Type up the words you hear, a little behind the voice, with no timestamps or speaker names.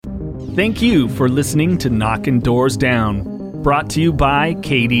Thank you for listening to Knocking Doors Down, brought to you by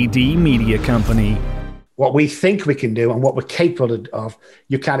KDD Media Company. What we think we can do and what we're capable of,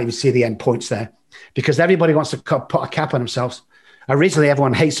 you can't even see the end points there because everybody wants to put a cap on themselves. Originally,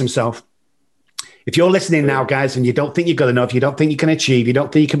 everyone hates themselves. If you're listening now, guys, and you don't think you're good enough, you don't think you can achieve, you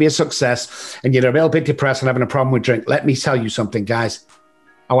don't think you can be a success, and you're a little bit depressed and having a problem with drink, let me tell you something, guys.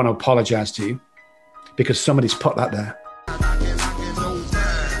 I want to apologize to you because somebody's put that there.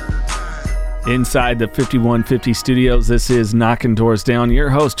 Inside the 5150 studios, this is Knocking Doors Down. Your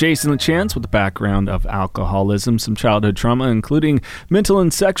host, Jason LaChance, with a background of alcoholism, some childhood trauma, including mental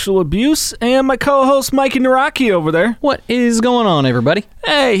and sexual abuse, and my co-host, Mikey Naraki, over there. What is going on, everybody?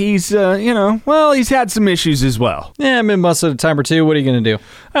 Hey, he's, he's had some issues as well. Yeah, I've been busted a time or two. What are you going to do?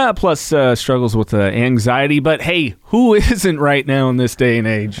 Plus, struggles with anxiety. But hey, who isn't right now in this day and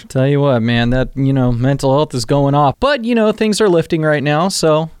age? Tell you what, man, that, mental health is going off. But, things are lifting right now,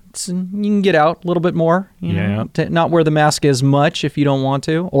 so you can get out a little bit more. Not wear the mask as much if you don't want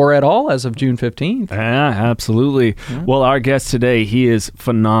to, or at all as of June 15th. Yeah, absolutely. Yeah. Well, our guest today, he is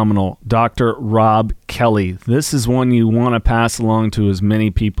phenomenal. Dr. Rob Kelly. This is one you want to pass along to as many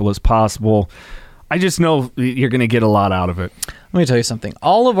people as possible. I just know you're going to get a lot out of it. Let me tell you something.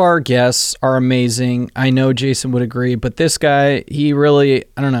 All of our guests are amazing. I know Jason would agree, but this guy, he really,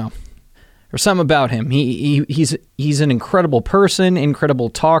 I don't know. There's something about him. He's an incredible person, incredible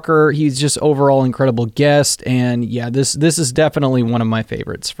talker. He's just overall incredible guest. And yeah, this is definitely one of my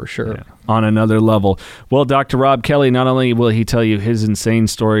favorites for sure. Yeah, on another level. Well, Dr. Rob Kelly, not only will he tell you his insane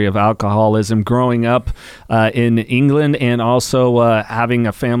story of alcoholism growing up in England and also having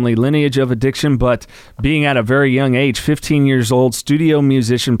a family lineage of addiction, but being at a very young age, 15 years old, studio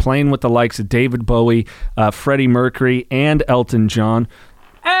musician, playing with the likes of David Bowie, Freddie Mercury, and Elton John.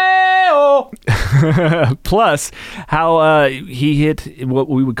 Plus, how he hit what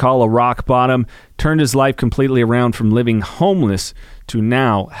we would call a rock bottom, turned his life completely around from living homeless to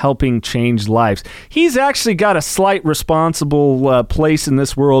now helping change lives. He's actually got a slight responsible place in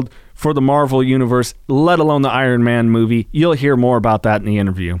this world for the Marvel Universe, let alone the Iron Man movie. You'll hear more about that in the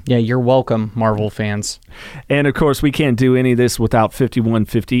interview. Yeah, you're welcome, Marvel fans. And of course, we can't do any of this without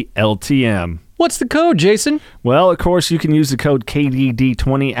 5150 LTM. What's the code, Jason? Well, of course, you can use the code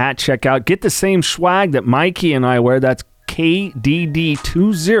KDD20 at checkout. Get the same swag that Mikey and I wear. That's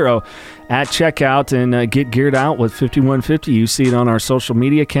KDD20 at checkout, and get geared out with 5150. You see it on our social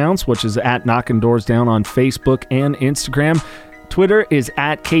media accounts, which is at Knocking Doors Down on Facebook and Instagram. Twitter is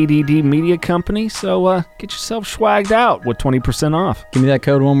at KDD Media Company, so get yourself swagged out with 20% off. Give me that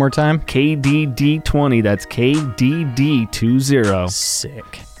code one more time. KDD20. That's KDD20.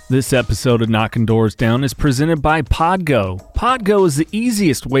 Sick. This episode of Knocking Doors Down is presented by Podgo. Podgo is the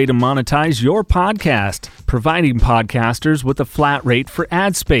easiest way to monetize your podcast, providing podcasters with a flat rate for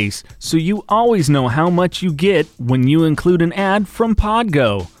ad space, so you always know how much you get when you include an ad from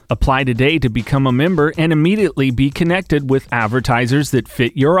Podgo. Apply today to become a member and immediately be connected with advertisers that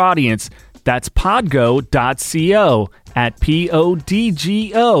fit your audience. That's podgo.co at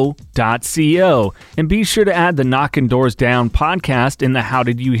podgo.co. And be sure to add the Knockin' Doors Down podcast in the How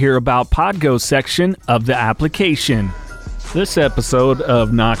Did You Hear About Podgo section of the application. This episode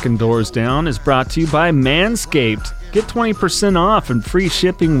of Knockin' Doors Down is brought to you by Manscaped. Get 20% off and free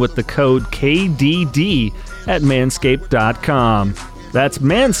shipping with the code KDD at manscaped.com. That's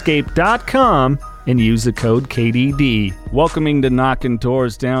manscaped.com. and use the code KDD. Welcoming to Knocking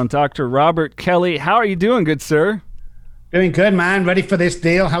Doors Down, Dr. Robert Kelly. How are you doing, good sir? Doing good, man. Ready for this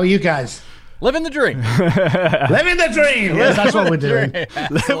deal. How are you guys? Living the dream. Living the dream. Yes, that's what we're doing.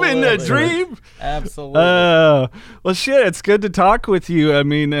 Living the dream? Absolutely. Well, shit, it's good to talk with you. I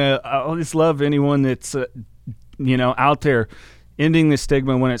mean, I always love anyone that's, out there ending the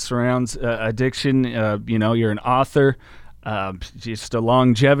stigma when it surrounds addiction. You're an author. Just the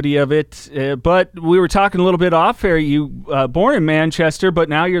longevity of it. But we were talking a little bit off air. You born in Manchester, but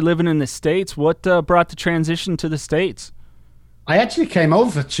now you're living in the States. What brought the transition to the States? I actually came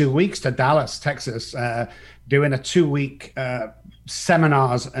over for 2 weeks to Dallas, Texas, doing a 2-week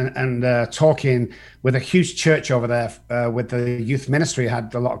seminars and talking with a huge church over there with the youth ministry.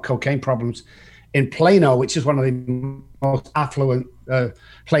 Had a lot of cocaine problems in Plano, which is one of the most affluent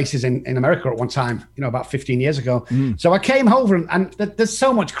places in America at one time, about 15 years ago. So I came over and there's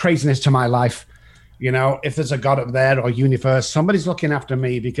so much craziness to my life. If there's a God up there or universe, somebody's looking after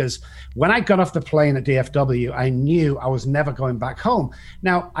me, because when I got off the plane at DFW, I knew I was never going back home.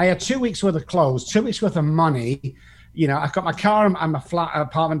 Now, I had 2 weeks worth of clothes, 2 weeks worth of money. I've got my car and my flat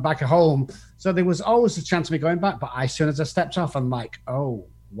apartment back at home. So there was always a chance of me going back. But as soon as I stepped off, I'm like, oh,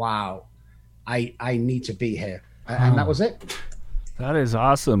 wow, I need to be here. And that was it. That is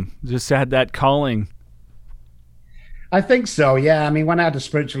awesome. Just had that calling. I think so, yeah. I mean, when I had a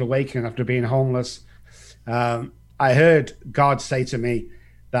spiritual awakening after being homeless, I heard God say to me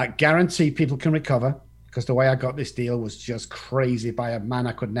that guarantee people can recover, because the way I got this deal was just crazy by a man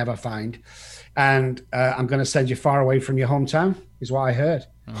I could never find. And I'm going to send you far away from your hometown, is what I heard.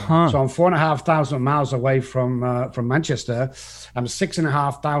 Huh. So I'm 4,500 miles away from Manchester. I'm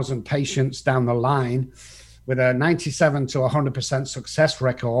 6,500 patients down the line with a 97 to 100% success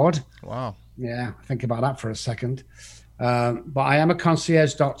record. Wow. Yeah, think about that for a second. But I am a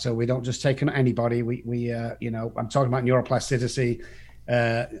concierge doctor. We don't just take on anybody. We I'm talking about neuroplasticity,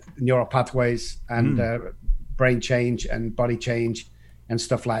 neural pathways, and brain change and body change and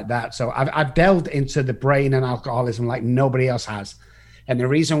stuff like that. So I've delved into the brain and alcoholism like nobody else has. And the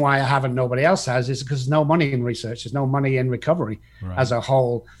reason why I haven't nobody else has is because there's no money in research. There's no money in recovery as a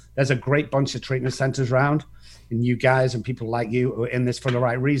whole. There's a great bunch of treatment centers around, and you guys and people like you are in this for the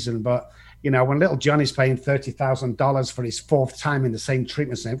right reason. But when little Johnny's paying $30,000 for his fourth time in the same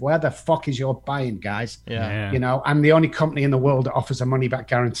treatment center, where the fuck is your buy-in, guys? Yeah. I'm the only company in the world that offers a money-back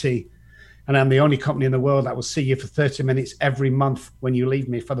guarantee. And I'm the only company in the world that will see you for 30 minutes every month when you leave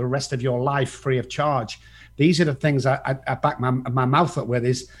me for the rest of your life free of charge. These are the things I back my mouth up with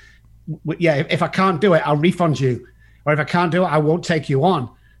is, if I can't do it, I'll refund you. Or if I can't do it, I won't take you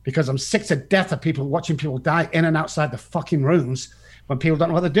on, because I'm sick to death of watching people die in and outside the fucking rooms when people don't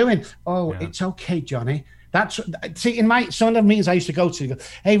know what they're doing. It's okay, Johnny. In some of the meetings I used to go to,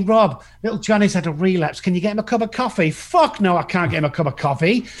 hey, Rob, little Johnny's had a relapse. Can you get him a cup of coffee? Fuck no, I can't get him a cup of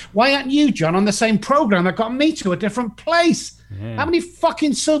coffee. Why aren't you, John, on the same program that got me to a different place? Yeah. How many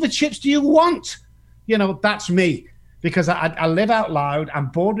fucking silver chips do you want? That's me, because I live out loud. I'm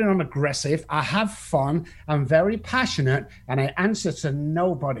borderline on aggressive. I have fun. I'm very passionate, and I answer to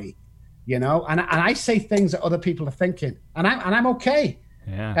nobody, and I say things that other people are thinking, and I'm okay.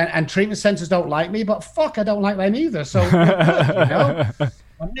 Yeah. And treatment centers don't like me, but fuck, I don't like them either. So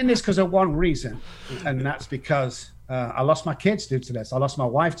I'm in this because of one reason, and that's because I lost my kids due to this. I lost my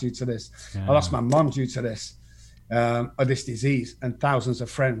wife due to this. Yeah. I lost my mom due to this, of this disease, and thousands of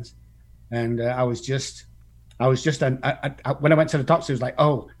friends. And I was just when I went to the doctor, he was like,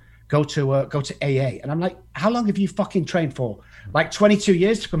 "Oh, go to AA," and I'm like, "How long have you fucking trained for? Like 22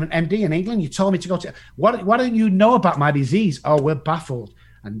 years to become an MD in England? You told me to go to what don't you know about my disease?" "Oh, we're baffled."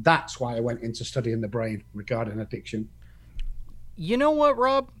 And that's why I went into studying the brain regarding addiction. You know what,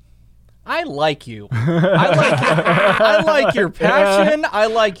 Rob? I like you. I like your passion. I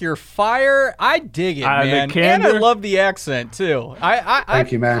like your fire. I dig it, man. And I love the accent too.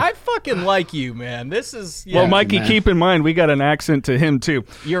 Thank you, man. I fucking like you, man. This is well, Mikey. Keep in mind, we got an accent to him too.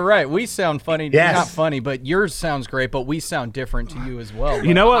 You're right. We sound funny. Yes. Not funny, but yours sounds great. But we sound different to you as well.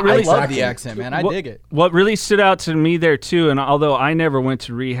 You know what? Really, I love the accent, man. I dig it. What really stood out to me there too, and although I never went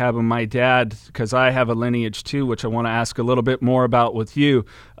to rehab, and my dad, because I have a lineage too, which I want to ask a little bit more about with you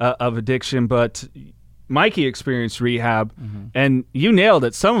of addiction, but Mikey experienced rehab, and you nailed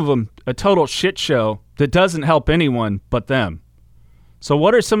it. Some of them a total shit show that doesn't help anyone but them. So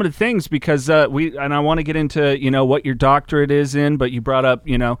what are some of the things, because I want to get into what your doctorate is in, but you brought up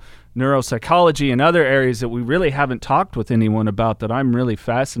neuropsychology and other areas that we really haven't talked with anyone about that I'm really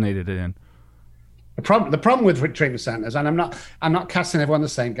fascinated in. The problem with treatment centers, and I'm not casting everyone the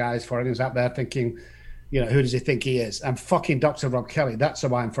same, guys, for anyone's out there thinking, who does he think he is? I'm fucking Dr. Rob Kelly. That's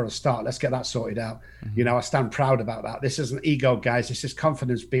who I am for a start. Let's get that sorted out. I stand proud about that. This isn't ego, guys. This is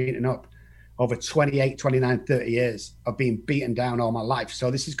confidence beaten up over 28, 29, 30 years of being beaten down all my life.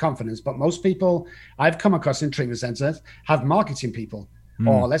 So this is confidence. But most people I've come across in treatment centers have marketing people,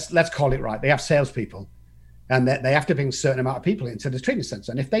 or let's call it right. They have salespeople, and they have to bring a certain amount of people into the treatment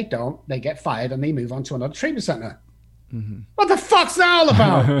center. And if they don't, they get fired and they move on to another treatment center. What the fuck's that all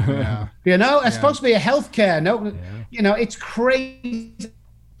about? It's supposed to be a healthcare. It's crazy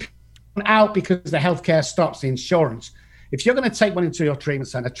out because the healthcare stops the insurance. If you're going to take one into your treatment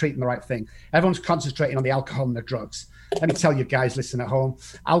center, treat them the right thing. Everyone's concentrating on the alcohol and the drugs. Let me tell you guys, listen at home,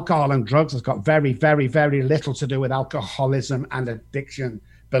 alcohol and drugs has got very, very, very little to do with alcoholism and addiction.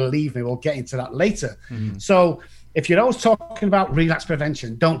 Believe me, we'll get into that later. So if you're always talking about relapse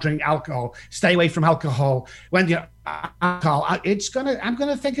prevention, don't drink alcohol, stay away from alcohol. When you're alcohol, I'm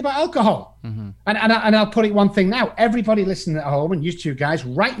gonna think about alcohol. And I'll put it one thing now. Everybody listening at home, and you two guys,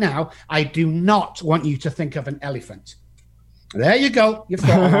 right now, I do not want you to think of an elephant. There you go. You've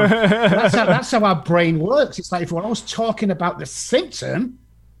got one. That's how our brain works. It's like if we're always talking about the symptom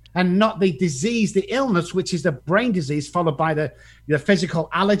and not the disease, the illness, which is the brain disease, followed by the physical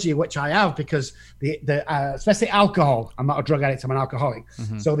allergy, which I have, because especially alcohol. I'm not a drug addict, I'm an alcoholic.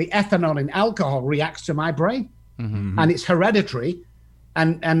 So the ethanol in alcohol reacts to my brain, and it's hereditary.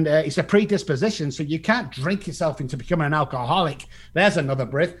 and it's a predisposition, so you can't drink yourself into becoming an alcoholic. There's another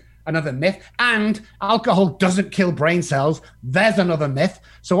myth. And alcohol doesn't kill brain cells. There's another myth.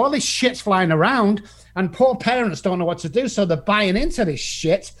 So all this shit's flying around, and poor parents don't know what to do, so they're buying into this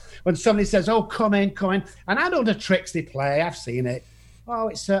shit when somebody says, oh, come in. And I know the tricks they play. I've seen it. Oh,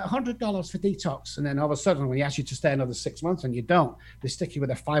 it's $100 for detox. And then all of a sudden, when you ask you to stay another 6 months and you don't, they stick you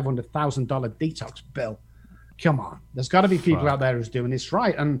with a $500,000 detox bill. Come on. There's got to be people out there who's doing this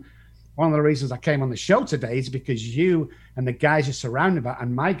right. And one of the reasons I came on the show today is because you and the guys you're surrounded by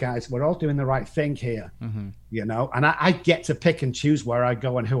and my guys, we're all doing the right thing here, you know, and I get to pick and choose where I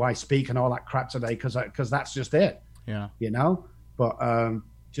go and who I speak and all that crap today because that's just it. Yeah. You know, but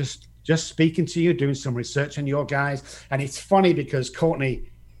just speaking to you, doing some research on your guys. And it's funny because Courtney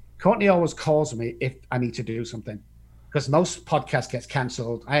always calls me if I need to do something, because most podcasts gets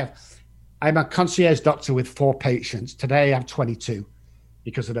canceled. I'm a concierge doctor with 4 patients. Today I have 22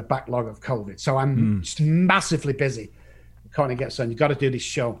 because of the backlog of COVID. So I'm just massively busy. Courtney gets on, you got to do this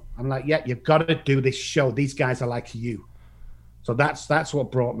show. I'm like, yeah, you've got to do this show. These guys are like you. So that's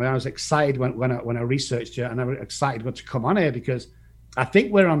what brought me. I was excited when I researched you, and I was excited to come on here because I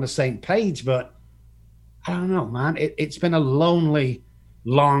think we're on the same page, but I don't know, man. It's been a lonely,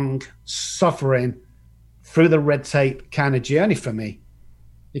 long, suffering, through the red tape kind of journey for me,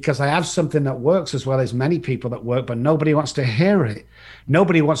 because I have something that works as well as many people that work, but nobody wants to hear it.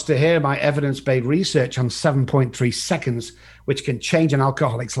 Nobody wants to hear my evidence-based research on 7.3 seconds, which can change an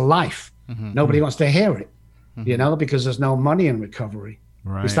alcoholic's life. Nobody wants to hear it, you know, because there's no money in recovery.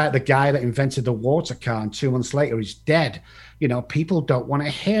 Right. It's like the guy that invented the water car and 2 months later he's dead. You know, people don't want to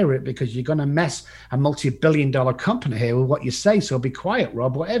hear it because you're going to mess a multi-billion-dollar company here with what you say. So be quiet,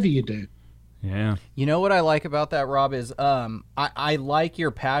 Rob, whatever you do. Yeah. You know what I like about that, Rob, is I like your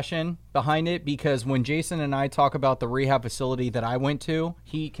passion behind it, because when Jason and I talk about the rehab facility that I went to,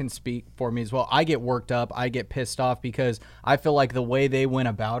 he can speak for me as well. I get worked up. I get pissed off because I feel like the way they went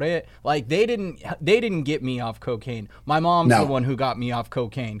about it, like they didn't get me off cocaine. My mom's the one who got me off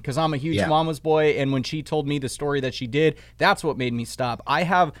cocaine because I'm a huge mama's boy. And when she told me the story that she did, that's what made me stop.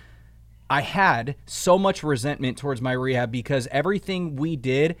 I had so much resentment towards my rehab because everything we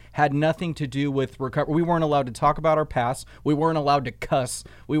did had nothing to do with recovery. We weren't allowed to talk about our past. We weren't allowed to cuss.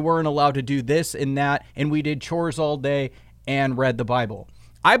 We weren't allowed to do this and that. And we did chores all day and read the Bible.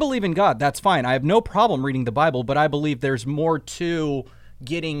 I believe in God. That's fine. I have no problem reading the Bible, but I believe there's more to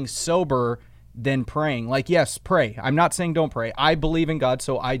getting sober than praying. Like, yes, pray. I'm not saying don't pray. I believe in God,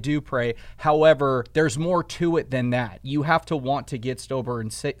 so I do pray. However, there's more to it than that. You have to want to get sober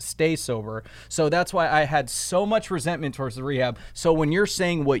and stay sober. So that's why I had so much resentment towards the rehab. So when you're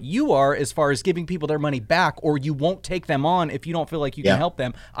saying what you are as far as giving people their money back, or you won't take them on if you don't feel like you can help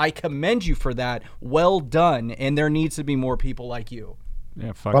them, I commend you for that. Well done. And there needs to be more people like you.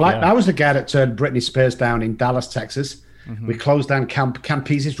 Yeah, I was the guy that turned Britney Spears down in Dallas, Texas. We closed down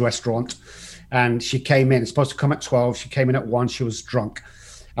Campese's restaurant. And she came in, supposed to come at 12. She came in at 1. She was drunk.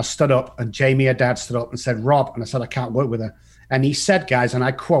 I stood up, and Jamie, her dad, stood up and said, Rob. And I said, I can't work with her. And he said, guys, and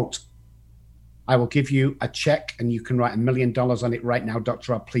I quote, I will give you a check and you can write $1 million on it right now,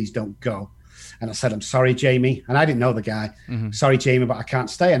 Dr. Rob, please don't go. And I said, I'm sorry, Jamie. And I didn't know the guy. Sorry, Jamie, but I can't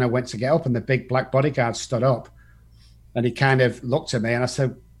stay. And I went to get up, and the big black bodyguard stood up. And he kind of looked at me, and I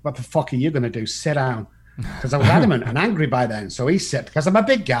said, what the fuck are you going to do? Sit down. Because I was adamant and angry by then. So he sat, because I'm a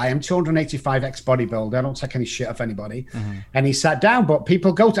big guy. I'm 285 ex-bodybuilder. I don't take any shit off anybody. And he sat down, but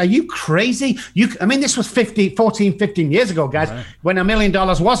people go, are you crazy? I mean, this was 14, 15 years ago, guys, when $1 million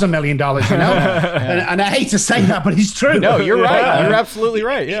was $1 million, you know? and I hate to say that, but it's true. No, you're right. You're absolutely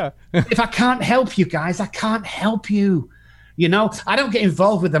right. Yeah. If I can't help you guys, I can't help you. You know, I don't get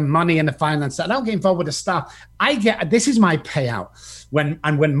involved with the money and the finance. I don't get involved with the stuff. This is my payout. When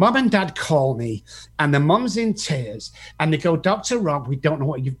mom and dad call me and the mom's in tears and they go, Dr. Rob, we don't know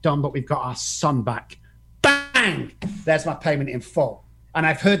what you've done, but we've got our son back. Bang! There's my payment in full. And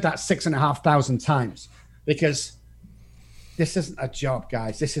I've heard that 6,500 times, because this isn't a job,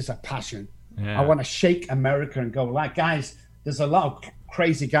 guys. This is a passion. Yeah. I want to shake America and go, like, guys, there's a lot of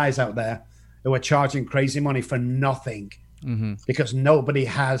crazy guys out there who are charging crazy money for nothing. Because nobody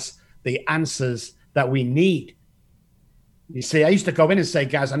has the answers that we need. You see, I used to go in and say,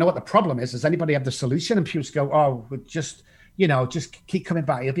 guys, I know what the problem is. Does anybody have the solution? And people go, oh, just keep coming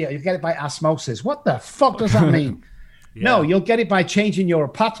back. You'll get it by osmosis. What the fuck does that mean? No, you'll get it by changing your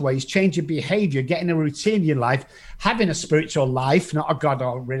pathways, changing behavior, getting a routine in your life, having a spiritual life, not a God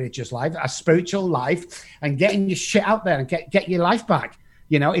or religious life, a spiritual life, and getting your shit out there and get your life back.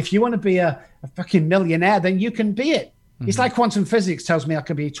 You know, if you want to be a fucking millionaire, then you can be it. It's like quantum physics tells me I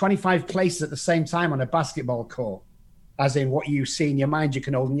can be 25 places at the same time on a basketball court. as in what you see in your mind, you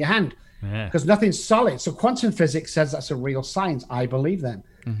can hold in your hand. Yeah. Because nothing's solid. So quantum physics says that's a real science. I believe them.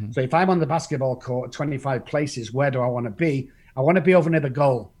 So if I'm on the basketball court, 25 places, where do I want to be? I want to be over near the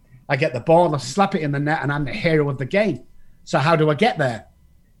goal. I get the ball, I slap it in the net, and I'm the hero of the game. So how do I get there?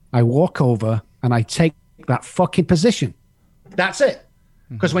 I walk over and I take that fucking position. That's it.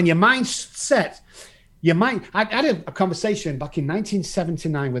 Because when your mind's set, your mind... I had a conversation back in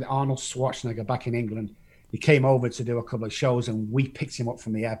 1979 with Arnold Schwarzenegger back in England. He came over to do a couple of shows, and we picked him up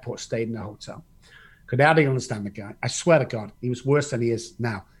from the airport, stayed in the hotel. Could hardly understand the guy. I swear to God, he was worse than he is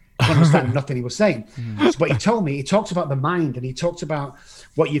now. I couldn't understand nothing he was saying. But he told me, he talks about the mind, and he talks about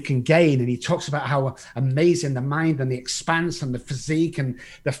what you can gain, and he talks about how amazing the mind and the expanse and the physique and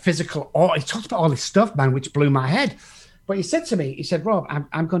the physical. He talks about all this stuff, man, which blew my head. But he said to me, he said, Rob,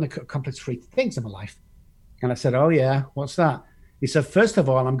 I'm going to accomplish 3 things in my life. And I said, oh, yeah, what's that? He said, first of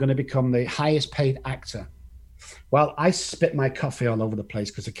all, I'm going to become the highest paid actor. Well, I spit my coffee all over the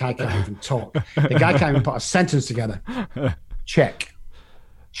place because the guy can't even talk. The guy can't even put a sentence together. Check.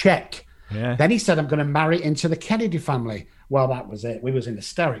 Yeah. Then he said, I'm going to marry into the Kennedy family. Well, that was it. We was in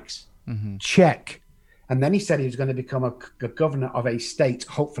hysterics. Check. And then he said he was going to become a governor of a state,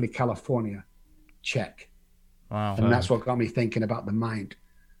 hopefully California. Check. Wow. And that's what got me thinking about the mind.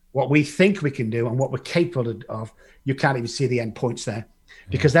 What we think we can do and what we're capable of, you can't even see the end points there.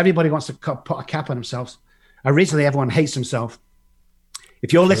 Because everybody wants to put a cap on themselves. Originally, everyone hates himself.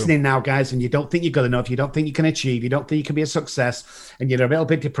 If you're listening now, guys, and you don't think you're good enough, you don't think you can achieve, you don't think you can be a success, and you're a little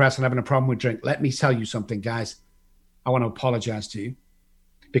bit depressed and having a problem with drink, let me tell you something, guys. I want to apologize to you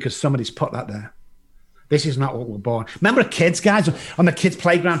because somebody's put that there. This is not what we're born. Remember kids, guys, on the kids'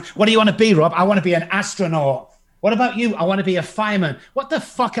 playground? What do you want to be, Rob? I want to be an astronaut. What about you? I want to be a fireman. What the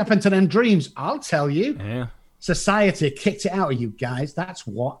fuck happened to them dreams? I'll tell you. Yeah. Society kicked it out of you guys. That's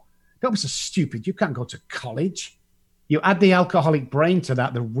what. Don't be so stupid. You can't go to college. You add the alcoholic brain to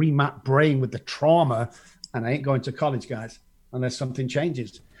that, the remap brain with the trauma, and I ain't going to college, guys, unless something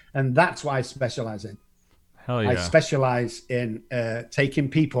changes. And that's what I specialize in. Hell yeah. I specialize in taking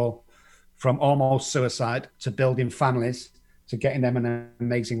people from almost suicide to building families to getting them an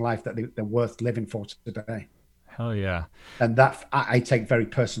amazing life that they're worth living for today. Hell yeah. And that I take very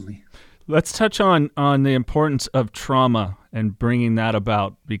personally. Let's touch on the importance of trauma and bringing that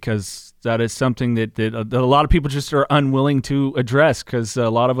about, because that is something that a lot of people just are unwilling to address, because a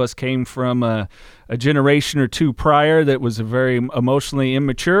lot of us came from a generation or two prior that was very emotionally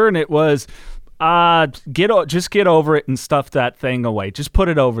immature, and it was just get over it and stuff that thing away. Just put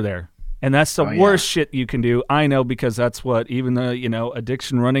it over there. And that's the worst shit you can do. I know, because that's what even the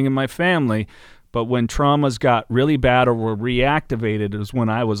addiction running in my family. But when traumas got really bad or were reactivated is when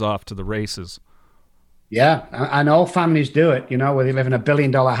I was off to the races. Yeah, and all families do it, whether you live in $1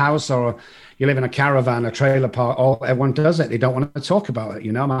 billion house or you live in a caravan, a trailer park, everyone does it. They don't want to talk about it.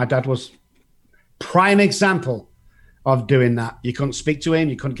 My dad was prime example of doing that. You couldn't speak to him.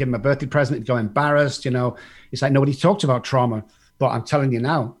 You couldn't give him a birthday present. He'd go embarrassed, It's like nobody talked about trauma. But I'm telling you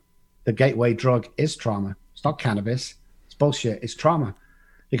now, the gateway drug is trauma. It's not cannabis. It's bullshit. It's trauma.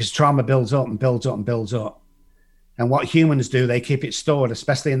 Because trauma builds up and builds up and builds up. And what humans do, they keep it stored,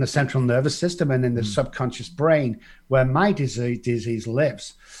 especially in the central nervous system and in the subconscious brain, where my disease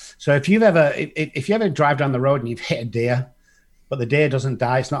lives. So if you ever drive down the road and you've hit a deer, but the deer doesn't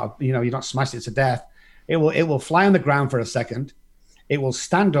die, it's not, you're not smashed it to death, it will fly on the ground for a second, it will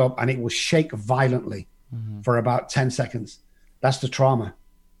stand up and it will shake violently for about 10 seconds. That's the trauma.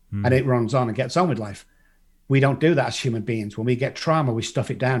 And it runs on and gets on with life. We don't do that as human beings. When we get trauma, we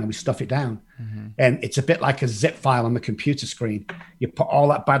stuff it down and we stuff it down. And it's a bit like a zip file on the computer screen. You put all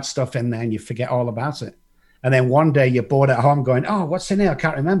that bad stuff in there and you forget all about it. And then one day you're bored at home going, oh, what's in here? I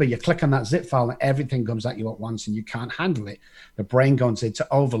can't remember. You click on that zip file and everything comes at you at once and you can't handle it. The brain goes into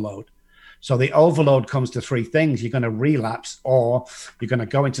overload. So the overload comes to 3 things. You're going to relapse, or you're going to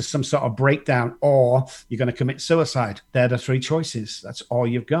go into some sort of breakdown, or you're going to commit suicide. They're the 3 choices. That's all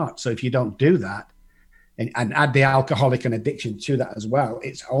you've got. So if you don't do that, and add the alcoholic and addiction to that as well,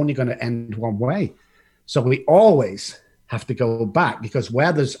 it's only going to end one way. So we always have to go back, because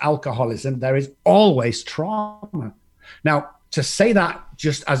where there's alcoholism, there is always trauma. Now, to say that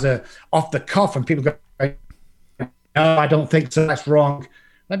just as a off the cuff and people go, no, I don't think so, that's wrong.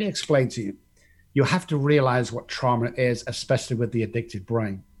 Let me explain to you. You have to realize what trauma is, especially with the addicted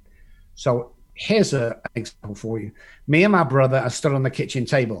brain. So here's an example for you. Me and my brother are stood on the kitchen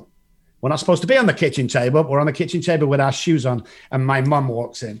table. We're not supposed to be on the kitchen table. We're on the kitchen table with our shoes on, and my mum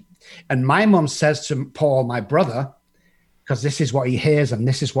walks in. And my mum says to Paul, my brother, because this is what he hears and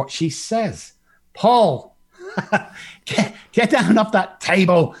this is what she says, Paul, get down off that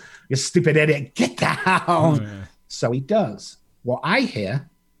table, you stupid idiot. Get down. So he does. What I hear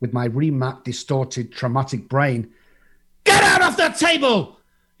with my remapped, distorted, traumatic brain, get out of the table,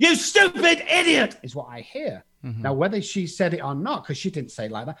 you stupid idiot, is what I hear. Mm-hmm. Now, whether she said it or not, because she didn't say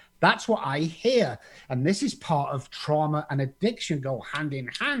it like that, that's what I hear. And this is part of trauma and addiction go hand in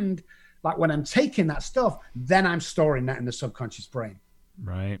hand. Like when I'm taking that stuff, then I'm storing that in the subconscious brain.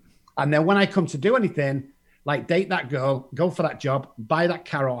 Right. And then when I come to do anything, like date that girl, go for that job, buy that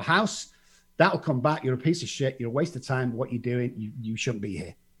car or house, that'll come back. You're a piece of shit. You're a waste of time. What you're doing, you shouldn't be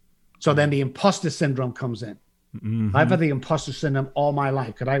here. So then the imposter syndrome comes in. Mm-hmm. I've had the imposter syndrome all my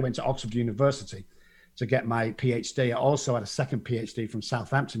life because I went to Oxford University to get my PhD. I also had a second PhD from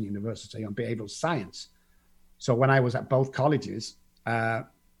Southampton University on behavioral science. So when I was at both colleges, I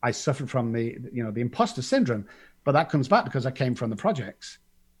suffered from the imposter syndrome, but that comes back because I came from the projects.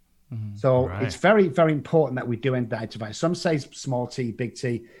 Mm-hmm. So It's very, very important that we do identify. Some say small T, big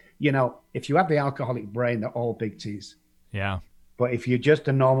T. If you have the alcoholic brain, they're all big T's. Yeah. But if you're just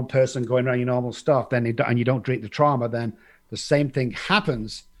a normal person going around your normal stuff, and you don't drink the trauma, then the same thing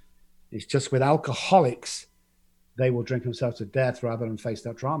happens. It's just with alcoholics, they will drink themselves to death rather than face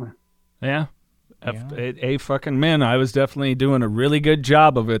that trauma. Yeah. A fucking man. I was definitely doing a really good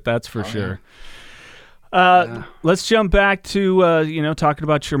job of it. That's for sure. Yeah. Let's jump back to, talking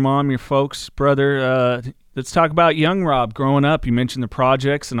about your mom, your folks, brother. Let's talk about young Rob growing up. You mentioned the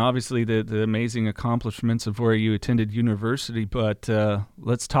projects and obviously the amazing accomplishments of where you attended university. But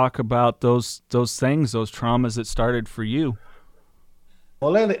let's talk about those things, those traumas that started for you.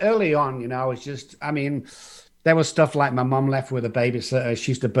 Well, early on, there was stuff like my mom left with a babysitter.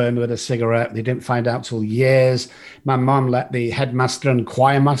 She used to burn with a cigarette. They didn't find out till years. My mom let the headmaster and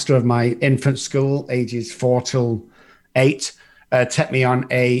choir master of my infant school, ages 4 till 8, take me on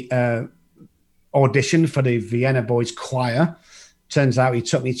a audition for the Vienna Boys Choir. Turns out he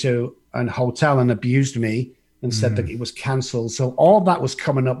took me to a hotel and abused me and said that it was cancelled. So all that was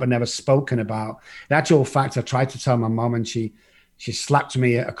coming up but never spoken about. In actual fact, I tried to tell my mom, and she slapped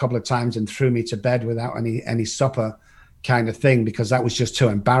me a couple of times and threw me to bed without any supper kind of thing, because that was just too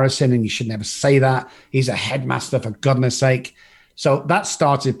embarrassing and you should never say that. He's a headmaster, for goodness sake. So that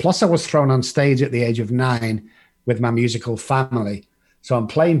started. Plus I was thrown on stage at the age of 9 with my musical family. So I'm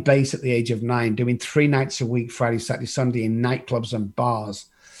playing bass at the age of 9, doing 3 nights a week, Friday, Saturday, Sunday, in nightclubs and bars.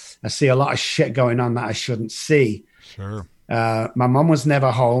 I see a lot of shit going on that I shouldn't see. Sure. My mum was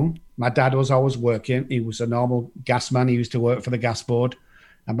never home. My dad was always working. He was a normal gas man. He used to work for the gas board.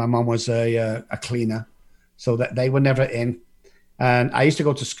 And my mum was a cleaner. So that they were never in. And I used to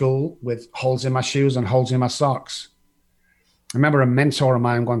go to school with holes in my shoes and holes in my socks. I remember a mentor of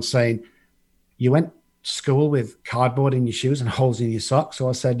mine once saying, "You went to school with cardboard in your shoes and holes in your socks?" So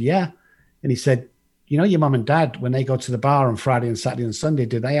I said, "Yeah." And he said, "Your mum and dad, when they go to the bar on Friday and Saturday and Sunday,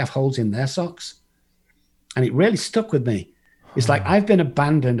 do they have holes in their socks?" And it really stuck with me. It's like I've been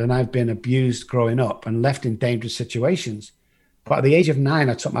abandoned and I've been abused growing up and left in dangerous situations. But at the age of 9,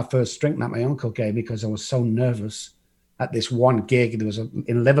 I took my first drink that my uncle gave me because I was so nervous at this one gig. There was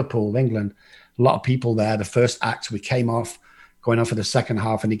in Liverpool, England, a lot of people there. The first act, we came off, going on for the second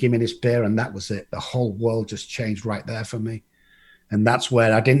half, and he gave me this beer, and that was it. The whole world just changed right there for me. And that's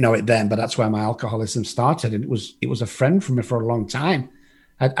where, I didn't know it then, but that's where my alcoholism started. And it was a friend for me for a long time.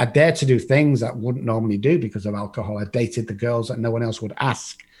 I dared to do things I wouldn't normally do because of alcohol. I dated the girls that no one else would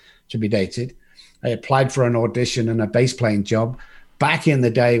ask to be dated. I applied for an audition and a bass playing job back in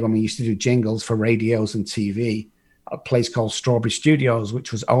the day when we used to do jingles for radios and TV, a place called Strawberry Studios,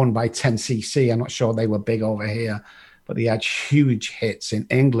 which was owned by 10cc. I'm not sure they were big over here, but they had huge hits in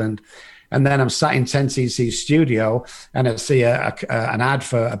England. And then I'm sat in 10cc studio and I see an ad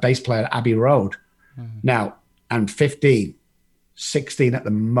for a bass player at Abbey Road. Mm-hmm. Now, I'm 15. 16 at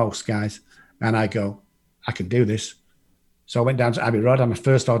the most, guys. And I go, I can do this. So I went down to Abbey Road on my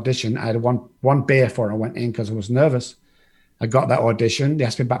first audition. I had one beer before I went in because I was nervous. I got that audition. They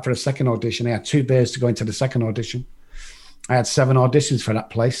asked me back for a second audition. I had 2 beers to go into the second audition. I had 7 auditions for that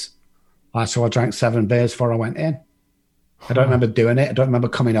place. So I drank 7 beers before I went in. I don't remember doing it. I don't remember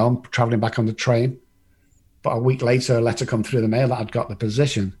coming home, traveling back on the train. But a week later, a letter come through the mail that I'd got the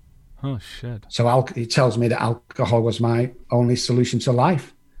position. Oh, shit. So he tells me that alcohol was my only solution to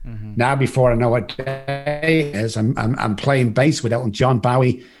life. Mm-hmm. Now, before I know what day is, I'm playing bass with Elton John,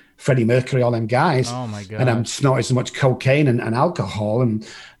 Bowie, Freddie Mercury, all them guys. Oh, my God. And I'm snorting so much cocaine and alcohol. And,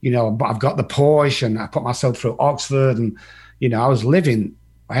 I've got the Porsche and I put myself through Oxford. And, I was living,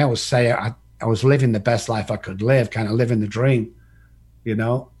 I always say I was living the best life I could live, kind of living the dream,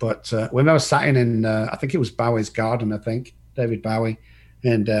 But when I was sat in I think it was Bowie's garden, David Bowie.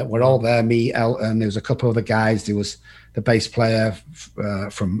 And we're all there, me, Elton, there was a couple of other guys. There was the bass player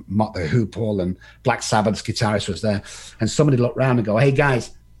from Motley Crue, Paul, and Black Sabbath's guitarist was there. And somebody looked around and go, hey,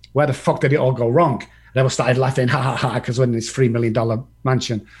 guys, where the fuck did it all go wrong? And everyone started laughing, ha, ha, ha, because we're in this $3 million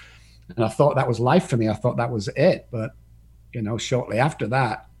mansion. And I thought that was life for me. I thought that was it. But, shortly after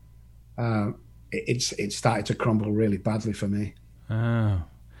that, it started to crumble really badly for me. Oh.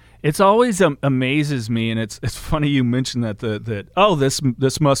 It's always amazes me, and it's funny you mentioned that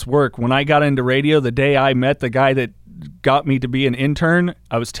this must work. When I got into radio, the day I met the guy that got me to be an intern,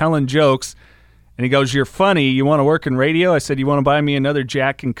 I was telling jokes, and he goes, "You're funny. You want to work in radio?" I said, "You want to buy me another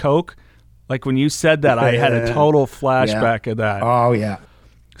Jack and Coke?" Like when you said that, I had a total flashback of that. Oh yeah.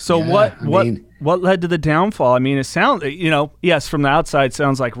 So what led to the downfall? I mean, it sounds yes, from the outside,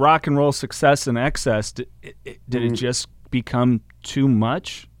 sounds like rock and roll success and excess. Did it just become too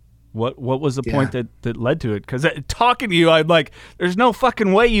much? What was the point that led to it? Because talking to you, I'm like, there's no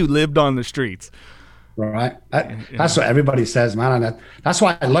fucking way you lived on the streets. Right. That's what everybody says, man. And that's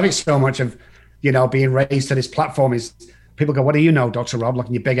why I love it so much of, being raised to this platform is people go, what do you know, Dr. Rob? Look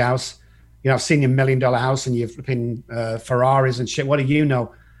in your big house. I've seen your $1 million house and you're flipping Ferraris and shit. What do you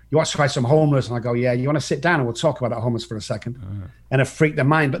know? You want to try some homeless? And I go, yeah, you want to sit down and we'll talk about that homeless for a second. And it freaked their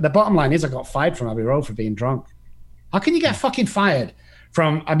mind. But the bottom line is I got fired from Abbey Road for being drunk. How can you get fucking fired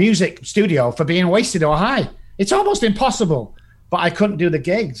from a music studio for being wasted or high? It's almost impossible. But I couldn't do the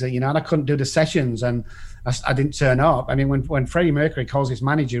gigs, and I couldn't do the sessions, and I didn't turn up. I mean, when Freddie Mercury calls his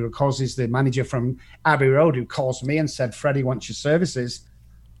manager, the manager from Abbey Road, who calls me and said, Freddie wants your services,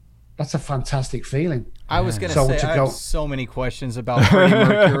 that's a fantastic feeling. I was going to say, I have so many questions about Freddie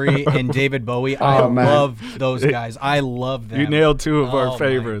Mercury and David Bowie. I love those guys. I love them. You nailed two of our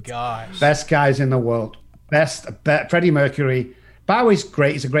favorites. Gosh. Best guys in the world. Freddie Mercury. Bowie's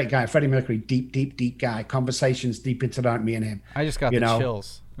great. He's a great guy. Freddie Mercury, deep guy. Conversations deep into that, me and him. I just got the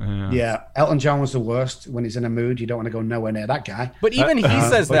chills. Yeah. Elton John was the worst. When he's in a mood, you don't want to go nowhere near that guy. But even he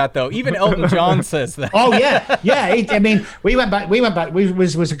says that, though. Even Elton John says that. Oh, yeah. Yeah. I mean, we went back. We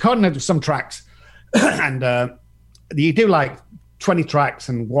was recording some tracks. And you do like 20 tracks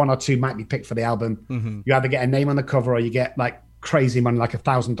and one or two might be picked for the album. Mm-hmm. You either get a name on the cover or you get like crazy money, like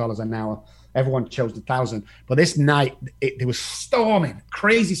 $1,000 an hour. Everyone chose the 1,000. But this night, there was storming,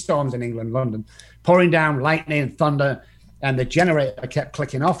 crazy storms in England, London, pouring down lightning and thunder. And the generator kept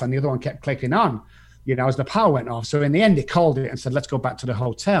clicking off and the other one kept clicking on, as the power went off. So in the end, they called it and said, let's go back to the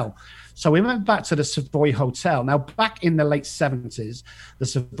hotel. So we went back to the Savoy Hotel. Now, back in the late 70s, the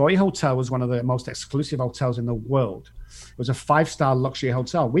Savoy Hotel was one of the most exclusive hotels in the world. It was a 5-star luxury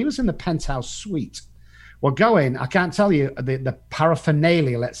hotel. We was in the penthouse suite. We're going, I can't tell you the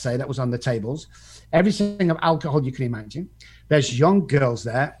paraphernalia, let's say, that was on the tables. Everything of alcohol you can imagine. There's young girls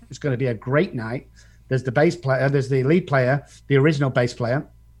there. It's going to be a great night. There's the bass player, there's the lead player, the original bass player,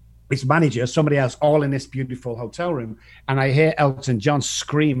 his manager, somebody else, all in this beautiful hotel room. And I hear Elton John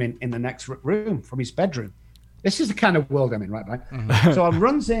screaming in the next room from his bedroom. This is the kind of world I'm in, right? Mm-hmm. So I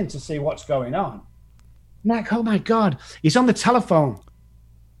runs in to see what's going on. I'm like, oh my God, he's on the telephone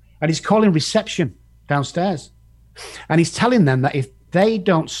and he's calling reception downstairs. And he's telling them that if they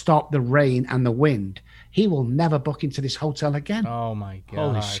don't stop the rain and the wind, he will never book into this hotel again. Oh my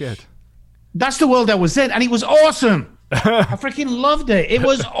God. Holy shit. That's the world I was in. And it was awesome. I freaking loved it. It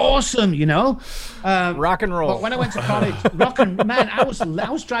was awesome, rock and roll. But when I went to college, I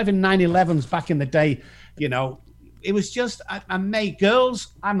was driving 911s back in the day, It was just, I made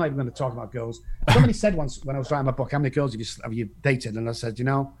girls. I'm not even going to talk about girls. Somebody said once when I was writing my book, how many girls have you dated? And I said,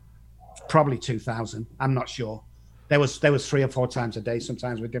 probably 2,000. I'm not sure. There was 3 or 4 times a day,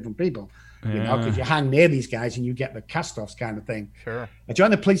 sometimes with different people. Because you hang near these guys and you get the cast-offs kind of thing. Sure. I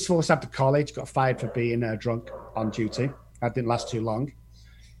joined the police force after college, got fired for being drunk on duty. That didn't last too long.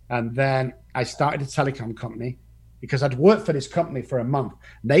 And then I started a telecom company because I'd worked for this company for a month.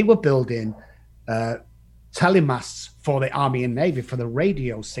 They were building telemasts for the Army and Navy for the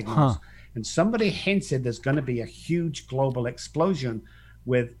radio signals. And somebody hinted there's going to be a huge global explosion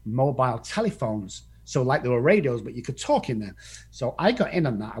with mobile telephones. So like there were radios, but you could talk in them. So I got in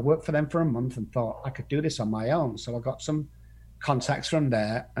on that. I worked for them for a month and thought I could do this on my own. So I got some contacts from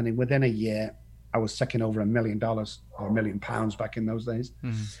there. And then within a year, I was taking over $1 million or £1 million back in those days.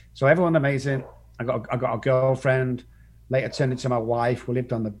 Mm-hmm. So everyone amazing. I got a girlfriend, later turned into my wife. We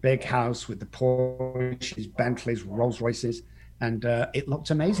lived on the big house with the Porsches, Bentleys, Rolls Royces. And it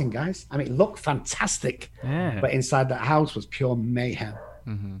looked amazing, guys. I mean, it looked fantastic. Yeah. But inside that house was pure mayhem.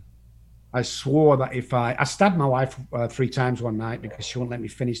 Mm-hmm. I swore that if I stabbed my wife 3 times one night because she wouldn't let me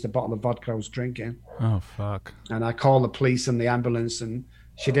finish the bottle of vodka I was drinking. Oh, fuck. And I called the police and the ambulance and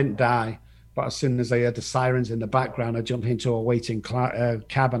she didn't die. But as soon as I heard the sirens in the background, I jumped into a waiting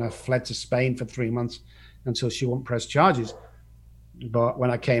cab and I fled to Spain for 3 months until she wouldn't press charges. But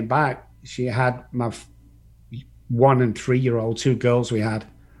when I came back, she had my 1 and 3 year old, 2 girls we had,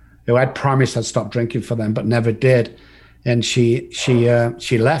 who I'd promised I'd stop drinking for them, but never did. And she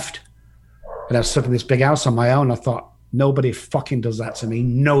left. And I was stuck in this big house on my own. I thought, nobody fucking does that to me.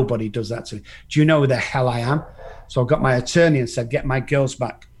 Nobody does that to me. Do you know who the hell I am? So I got my attorney and said, get my girls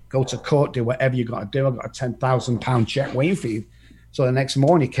back. Go to court, do whatever you got to do. I got a £10,000 check waiting for you. So the next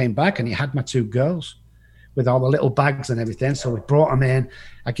morning he came back and he had my 2 girls with all the little bags and everything. So we brought him in.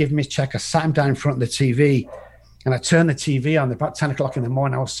 I gave him his check. I sat him down in front of the TV and I turned the TV on about 10 o'clock in the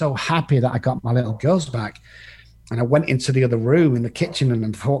morning. I was so happy that I got my little girls back. And I went into the other room in the kitchen and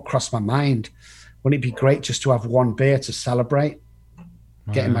the thought crossed my mind, wouldn't it be great just to have 1 beer to celebrate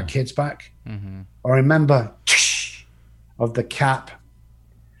getting my kids back? Mm-hmm. I remember of the cap.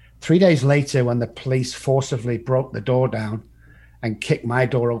 3 days later, when the police forcibly broke the door down and kicked my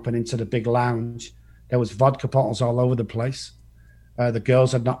door open into the big lounge, there was vodka bottles all over the place. The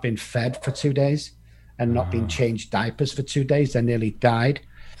girls had not been fed for 2 days and not been changed diapers for 2 days. They nearly died.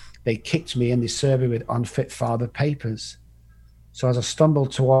 They kicked me and they served me with unfit father papers. So as I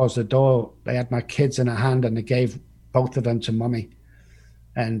stumbled towards the door, they had my kids in a hand and they gave both of them to mommy.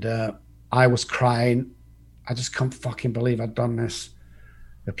 And I was crying. I just can't fucking believe I'd done this.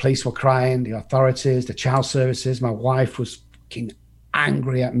 The police were crying, the authorities, the child services. My wife was fucking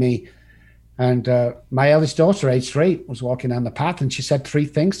angry at me. And my eldest daughter, age 3, was walking down the path and she said 3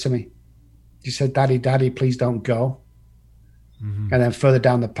 things to me. She said, Daddy, Daddy, please don't go. Mm-hmm. And then further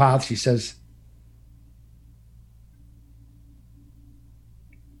down the path, she says,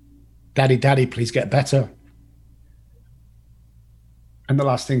 Daddy, Daddy, please get better. And the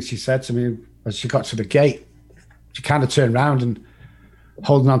last thing she said to me as she got to the gate, she kind of turned around and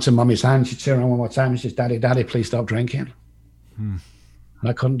holding on to mommy's hand, she turned around one more time and she says, Daddy, Daddy, please stop drinking. And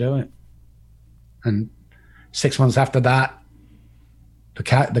I couldn't do it. And 6 months after that, the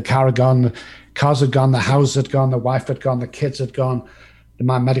car had gone, the cars had gone, the house had gone, the wife had gone, the kids had gone.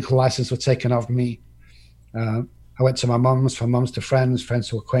 My medical license was taken off me. I went to my mum's, from mum's to friends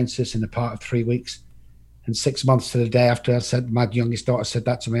to acquaintances in the part of 3 weeks. And 6 months to the day after I said, my youngest daughter said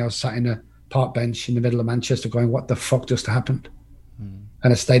that to me, I was sat in a park bench in the middle of Manchester going, what the fuck just happened?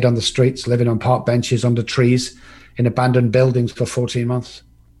 And I stayed on the streets, living on park benches, under trees, in abandoned buildings for 14 months.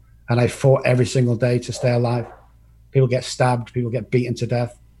 And I fought every single day to stay alive. People get stabbed, people get beaten to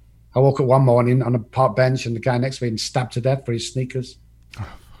death. I woke up one morning on a park bench and the guy next to me had been stabbed to death for his sneakers.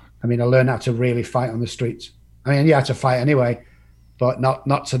 I mean, I learned how to really fight on the streets. I mean, you had to fight anyway, but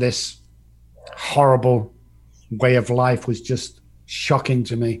not to this horrible way of life. Was just shocking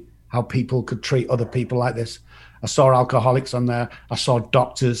to me how people could treat other people like this. I saw alcoholics on there. I saw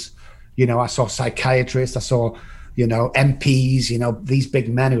doctors, I saw psychiatrists. I saw, MPs, these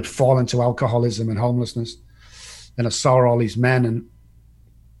big men who had fallen into alcoholism and homelessness. And I saw all these men and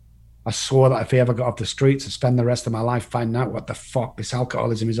I swore that if I ever got off the streets, I'd spend the rest of my life finding out what the fuck this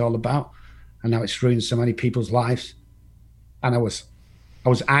alcoholism is all about. And now it's ruined so many people's lives. And I was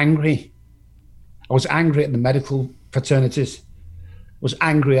angry. I was angry at the medical fraternities. I was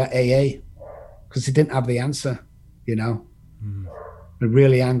angry at AA because they didn't have the answer, I'm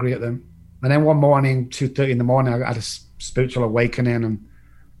really angry at them. And then one morning, 2:30 in the morning, I had a spiritual awakening and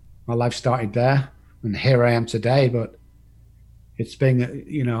my life started there. And here I am today. But it's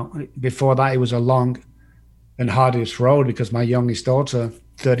been, before that, it was a long and arduous road because my youngest daughter,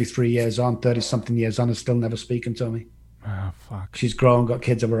 30-something years on, is still never speaking to me. Oh, fuck. She's grown, got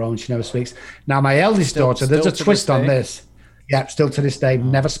kids of her own. She never speaks. Now, my eldest daughter, there's a twist on this. Yeah, still to this day,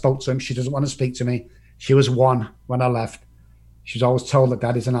 never spoke to him. She doesn't want to speak to me. She was 1 when I left. She was always told that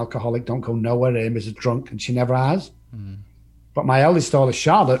Daddy's an alcoholic, don't go nowhere near him, he's a drunk, and she never has. But my eldest daughter,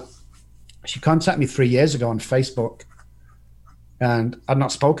 Charlotte, she contacted me 3 years ago on Facebook. And I'd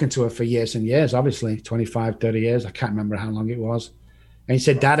not spoken to her for years and years, obviously, 25, 30 years. I can't remember how long it was. And he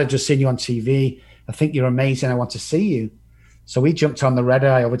said, Dad, I've just seen you on TV. I think you're amazing. I want to see you. So we jumped on the red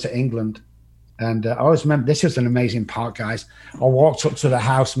eye over to England. And I always remember, this was an amazing park, guys. I walked up to the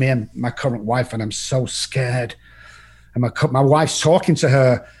house, me and my current wife, and I'm so scared. And my wife's talking to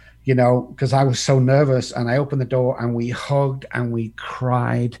her, because I was so nervous. And I opened the door and we hugged and we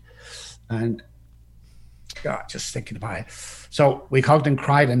cried. And God, just thinking about it. So we hugged and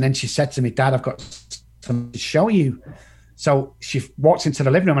cried. And then she said to me, Dad, I've got something to show you. So she walked into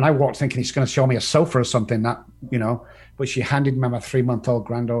the living room and I walked thinking she's going to show me a sofa or something that, but she handed me my 3-month-old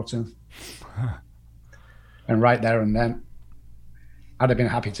granddaughter. And right there and then, I'd have been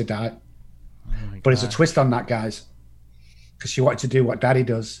happy to die. But it's a twist on that, guys. Because she wanted to do what Daddy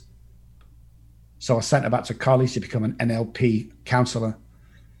does. So I sent her back to college to become an NLP counselor.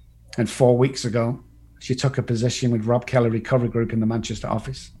 And 4 weeks ago, she took a position with Rob Kelly Recovery Group in the Manchester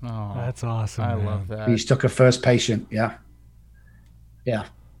office. Oh, that's awesome. I love that. He took her first patient. Yeah. Yeah.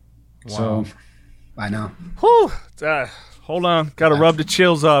 Wow. So I know. Whew. Hold on. Got to rub the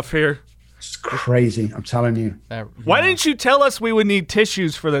chills off here. It's crazy. I'm telling you. Why didn't you tell us we would need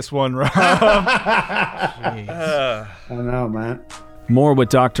tissues for this one, Rob? I know, man. More with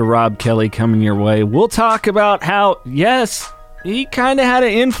Dr. Rob Kelly coming your way. We'll talk about how, yes, he kind of had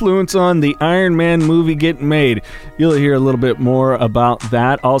an influence on the Iron Man movie getting made. You'll hear a little bit more about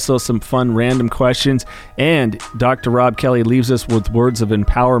that. Also, some fun random questions. And Dr. Rob Kelly leaves us with words of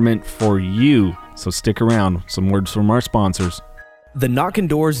empowerment for you. So stick around. Some words from our sponsors. The Knockin'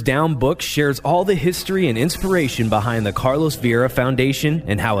 Doors Down book shares all the history and inspiration behind the Carlos Vieira Foundation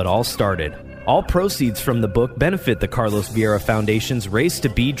and how it all started. All proceeds from the book benefit the Carlos Vieira Foundation's Race to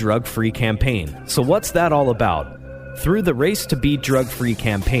Be Drug-Free campaign. So what's that all about? Through the Race to Be Drug-Free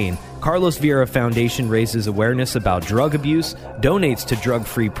campaign, Carlos Vieira Foundation raises awareness about drug abuse, donates to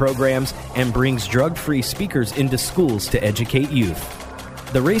drug-free programs, and brings drug-free speakers into schools to educate youth.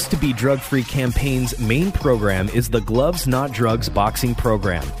 The Race to Be Drug-Free campaign's main program is the Gloves Not Drugs boxing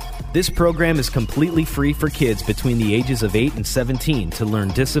program. This program is completely free for kids between the ages of 8 and 17 to learn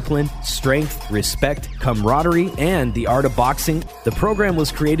discipline, strength, respect, camaraderie, and the art of boxing. The program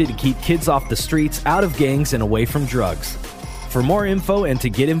was created to keep kids off the streets, out of gangs, and away from drugs. For more info and to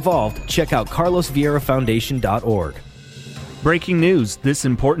get involved, check out carlosvierafoundation.org. Breaking news. This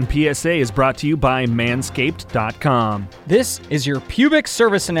important PSA is brought to you by Manscaped.com. This is your pubic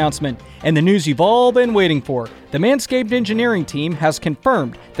service announcement and the news you've all been waiting for. The Manscaped engineering team has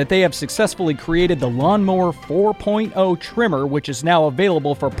confirmed that they have successfully created the Lawnmower 4.0 trimmer, which is now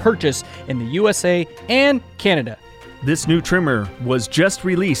available for purchase in the USA and Canada. This new trimmer was just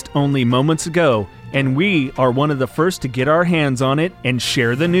released only moments ago, and we are one of the first to get our hands on it and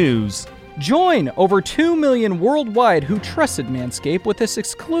share the news. Join over 2 million worldwide who trusted Manscaped with this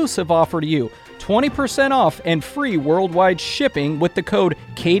exclusive offer to you. 20% off and free worldwide shipping with the code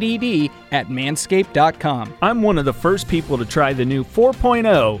KDD at manscaped.com. I'm one of the first people to try the new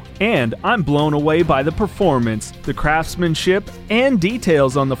 4.0, and I'm blown away by the performance. The craftsmanship and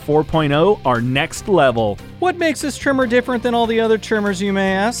details on the 4.0 are next level. What makes this trimmer different than all the other trimmers, you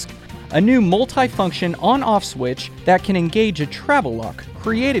may ask? A new multi-function on-off switch that can engage a travel lock,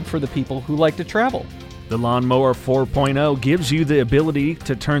 created for the people who like to travel. The Lawnmower 4.0 gives you the ability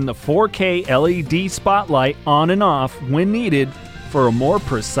to turn the 4K LED spotlight on and off when needed for a more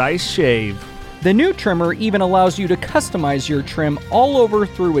precise shave. The new trimmer even allows you to customize your trim all over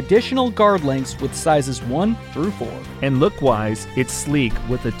through additional guard lengths with sizes 1 through 4. And look-wise, it's sleek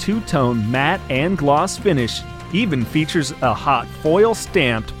with a two-tone matte and gloss finish. Even features a hot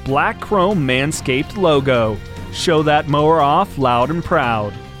foil-stamped black chrome Manscaped logo. Show that mower off loud and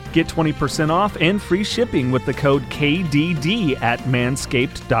proud. Get 20% off and free shipping with the code KDD at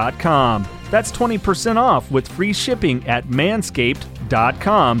manscaped.com. That's 20% off with free shipping at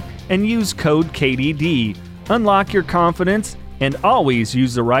manscaped.com and use code KDD. Unlock your confidence and always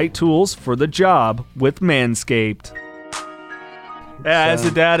use the right tools for the job with Manscaped. As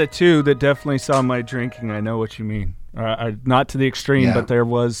a dad of two that definitely saw my drinking, I know what you mean. Not to the extreme, but there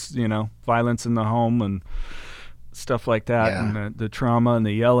was, violence in the home and stuff like that, and the trauma and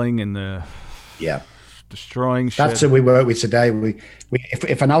the yelling and the destroying shit. That's who we work with today.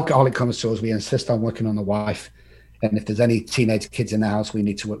 If an alcoholic comes to us, we insist on working on the wife, and if there's any teenage kids in the house, we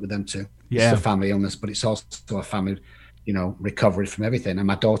need to work with them too. It's a family illness, but it's also a family, recovery from everything. And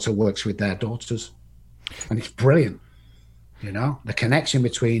my daughter works with their daughters, and it's brilliant. The connection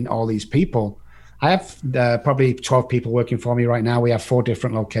between all these people. I have probably 12 people working for me right now. We have 4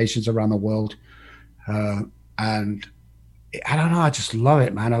 different locations around the world. And I don't know, I just love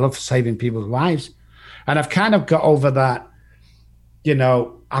it, man. I love saving people's lives. And I've kind of got over that,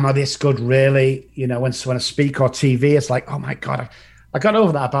 am I this good really? When I speak or TV, it's like, oh my God, I got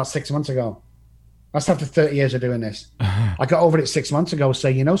over that about 6 months ago. That's after 30 years of doing this. I got over it 6 months ago,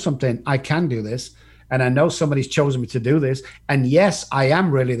 saying, something, I can do this. And I know somebody's chosen me to do this. And yes, I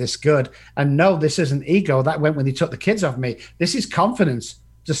am really this good. And no, this isn't ego. That went when they took the kids off me. This is confidence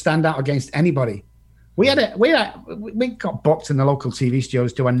to stand out against anybody. We got booked in the local TV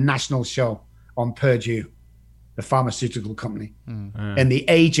studios to do a national show on Purdue, the pharmaceutical company. And the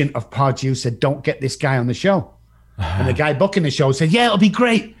agent of Purdue said, don't get this guy on the show. And the guy booking the show said, yeah, it'll be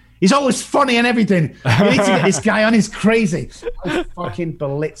great. He's always funny and everything. You need to get this guy on. He's crazy. I fucking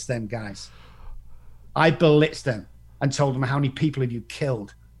blitzed them guys. I blitzed them and told them, how many people have you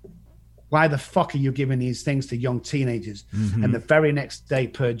killed? Why the fuck are you giving these things to young teenagers? And the very next day,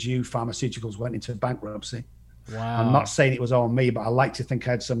 Purdue Pharmaceuticals went into bankruptcy. Wow. I'm not saying it was all me, but I like to think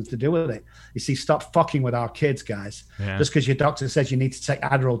I had something to do with it. You see, stop fucking with our kids, guys. Yeah. Just because your doctor says you need to take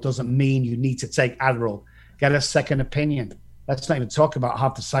Adderall doesn't mean you need to take Adderall. Get a second opinion. Let's not even talk about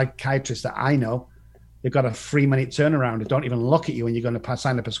half the psychiatrists that I know. They've got a 3-minute turnaround. They don't even look at you when you're going to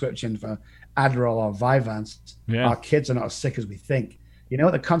sign a prescription for Adderall or Vyvanse. Yeah. Our kids are not as sick as we think. You know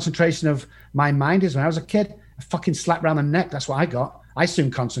what the concentration of my mind is? When I was a kid, a fucking slap around the neck. That's what I got. I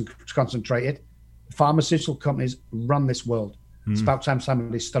soon concentrated. Pharmaceutical companies run this world. It's about time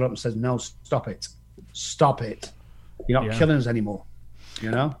somebody stood up and says, no, stop it. Stop it. You're not killing us anymore.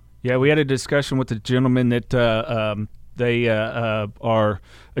 You know? Yeah, we had a discussion with a gentleman that they are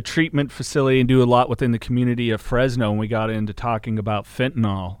a treatment facility and do a lot within the community of Fresno, and we got into talking about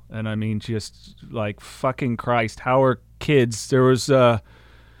fentanyl. And I mean, just like fucking Christ, how are kids? There was a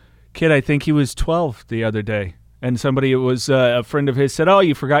kid, I think he was 12 the other day. And somebody, it was a friend of his, said, oh,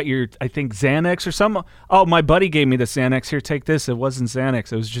 you forgot your, I think, Xanax or something. Oh, my buddy gave me the Xanax. Here, take this. It wasn't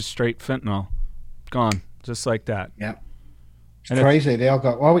Xanax. It was just straight fentanyl. Gone. Just like that. Yeah. It's crazy. They all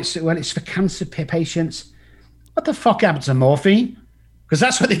go, oh, it's for cancer patients. What the fuck happened to morphine? Because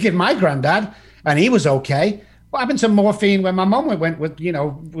that's what they give my granddad, and he was okay. What happened to morphine when my mom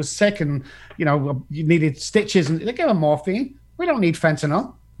was sick and, you needed stitches, and they gave her morphine. We don't need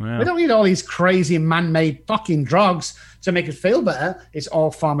fentanyl. Yeah. We don't need all these crazy man-made fucking drugs to make it feel better. It's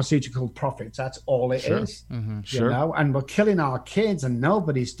all pharmaceutical profits. That's all it is. Mm-hmm. You know, and we're killing our kids, and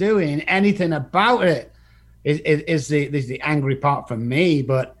nobody's doing anything about it. Is the angry part for me?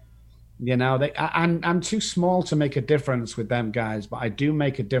 But you know, I'm too small to make a difference with them guys. But I do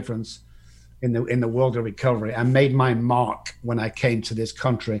make a difference in the world of recovery. I made my mark when I came to this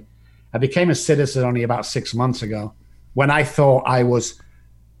country. I became a citizen only about 6 months ago. When I thought I was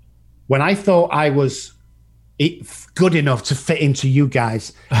good enough to fit into you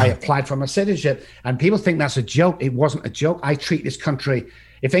guys, I applied for my citizenship. And people think that's a joke. It wasn't a joke. I treat this country.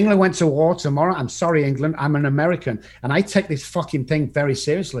 If England went to war tomorrow, I'm sorry, England, I'm an American. And I take this fucking thing very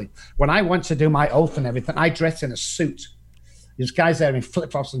seriously. When I went to do my oath and everything, I dressed in a suit. There's guys there in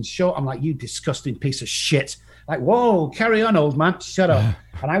flip-flops and short. I'm like, you disgusting piece of shit. Like, whoa, carry on, old man. Shut up.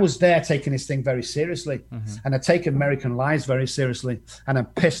 And I was there taking this thing very seriously. Mm-hmm. And I take American lives very seriously. And I'm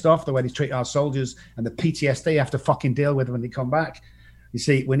pissed off the way they treat our soldiers and the PTSD they have to fucking deal with when they come back. You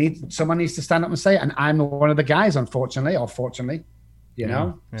see, someone needs to stand up and say it. And I'm one of the guys, unfortunately, or fortunately. You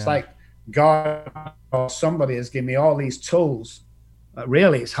know, it's like God or somebody has given me all these tools. But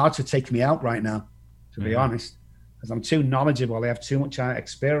really, it's hard to take me out right now, to be honest, because I'm too knowledgeable. I have too much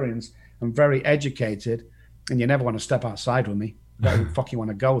experience. I'm very educated, and you never want to step outside with me. You don't fucking want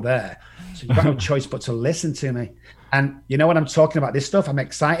to go there. So you've got no choice but to listen to me. And you know what I'm talking about? This stuff, I'm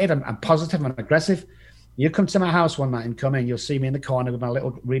excited. I'm positive. I'm aggressive. You come to my house one night and come in, you'll see me in the corner with my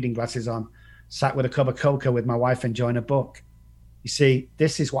little reading glasses on, sat with a cup of cocoa with my wife enjoying a book. You see,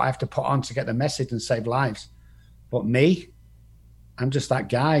 this is what I have to put on to get the message and save lives. But me, I'm just that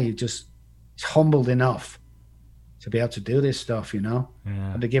guy who just is humbled enough to be able to do this stuff, you know,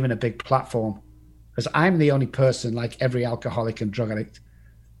 and be given a big platform. Because I'm the only person, like every alcoholic and drug addict,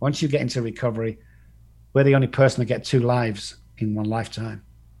 once you get into recovery, we're the only person to get 2 lives in one lifetime.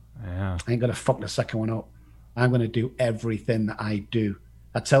 Yeah. I ain't going to fuck the second one up. I'm going to do everything that I do.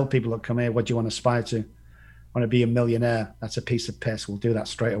 I tell people that come here, what do you want to aspire to? I want to be a millionaire. That's a piece of piss. We'll do that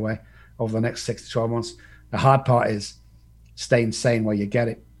straight away over the next 6 to 12 months. The hard part is staying sane while you get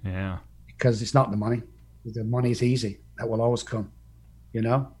it. Yeah. Because it's not the money. The money is easy. That will always come. You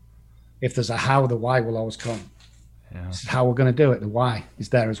know? If there's a how, the why will always come. Yeah. This is how we're going to do it. The why is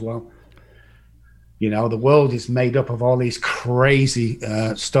there as well. You know, the world is made up of all these crazy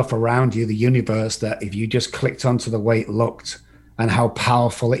stuff around you, the universe, that if you just clicked onto the way it looked and how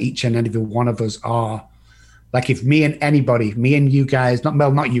powerful each and every one of us are. Like if me and anybody, me and you guys,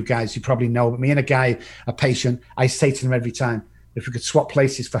 not you guys, you probably know, but me and a patient, I say to them every time, if we could swap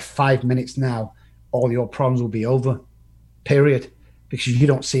places for 5 minutes now, all your problems will be over, period. Because you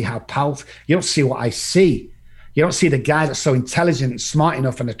don't see how powerful, you don't see what I see. You don't see the guy that's so intelligent and smart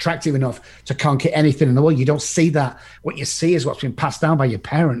enough and attractive enough to conquer anything in the world. You don't see that. What you see is what's been passed down by your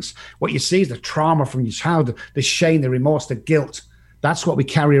parents. What you see is the trauma from your childhood, the shame, the remorse, the guilt. That's what we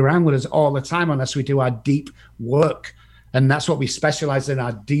carry around with us all the time unless we do our deep work. And that's what we specialize in,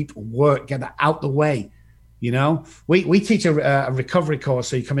 our deep work, get that out the way. You know, we teach a recovery course.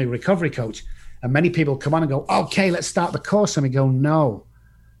 So you come in a recovery coach and many people come on and go, okay, let's start the course. And we go, no,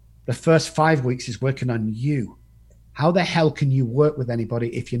 the first 5 weeks is working on you. How the hell can you work with anybody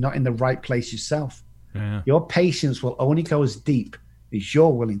if you're not in the right place yourself? Yeah. Your patience will only go as deep as you're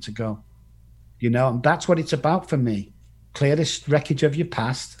willing to go. And that's what it's about for me. Clear the wreckage of your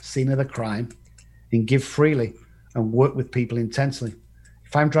past, scene of the crime, and give freely and work with people intensely.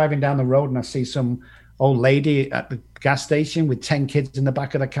 If I'm driving down the road and I see some old lady at the gas station with 10 kids in the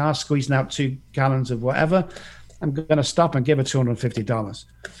back of the car squeezing out 2 gallons of whatever, I'm going to stop and give her $250.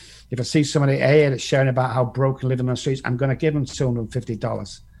 If I see somebody here that's sharing about how broken living on the streets, I'm going to give them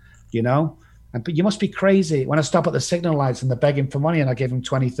 $250, But you must be crazy. When I stop at the signal lights and they're begging for money and I give them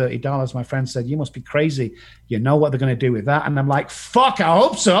 $20, $30, my friend said, you must be crazy. You know what they're going to do with that? And I'm like, fuck, I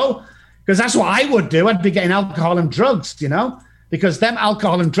hope so. Because that's what I would do. I'd be getting alcohol and drugs, because them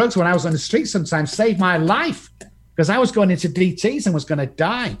alcohol and drugs when I was on the street sometimes saved my life because I was going into DTs and was going to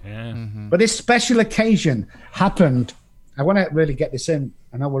die. Yeah. Mm-hmm. But this special occasion happened. I want to really get this in.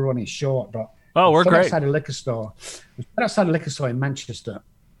 I know we're running short, but we're great. Outside a liquor store. Outside a liquor store in Manchester.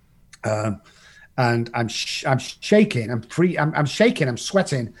 And I'm shaking. I'm shaking. I'm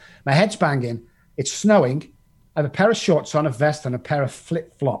sweating. My head's banging. It's snowing. I have a pair of shorts on, a vest, and a pair of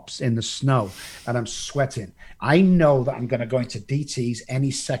flip-flops in the snow, and I'm sweating. I know that I'm going to go into DTs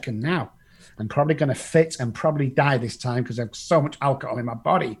any second now. I'm probably going to fit and probably die this time because I have so much alcohol in my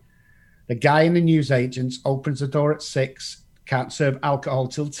body. The guy in the newsagents opens the door at 6, can't serve alcohol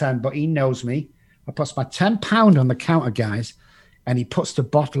till 10, but he knows me. I puts my £10 on the counter, guys, and he puts the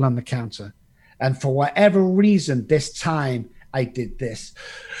bottle on the counter. And for whatever reason, this time I did this.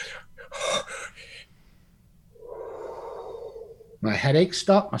 My headache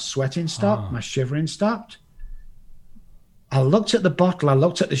stopped, my sweating stopped, my shivering stopped. I looked at the bottle, I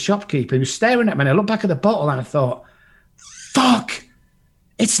looked at the shopkeeper, he was staring at me, and I looked back at the bottle and I thought, fuck,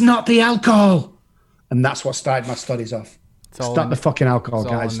 it's not the alcohol. And that's what started my studies off. It's not the fucking alcohol,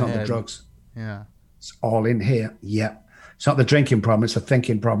 guys, it's not the drugs. Yeah. It's all in here, yeah. It's not the drinking problem, it's a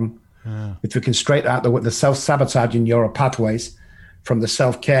thinking problem. Yeah. If we can straighten out the self-sabotaging neural pathways from the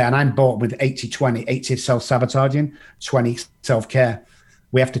self-care, and I'm bought with 80-20, 80 self-sabotaging, 20 self-care.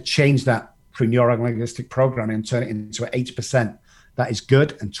 We have to change that through neuro-linguistic programming and turn it into 80% that is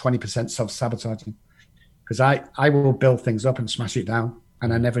good and 20% self-sabotaging. Because I will build things up and smash it down,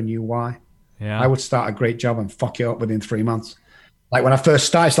 and I never knew why. Yeah. I would start a great job and fuck it up within 3 months. Like when I first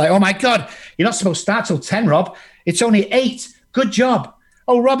started, it's like, oh my God, you're not supposed to start till 10, Rob. It's only 8. Good job.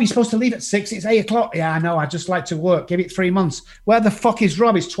 Oh, Rob, you're supposed to leave at 6. It's 8 o'clock. Yeah, I know. I just like to work. Give it 3 months. Where the fuck is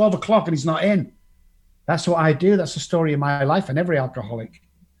Rob? It's 12 o'clock and he's not in. That's what I do. That's the story of my life. And every alcoholic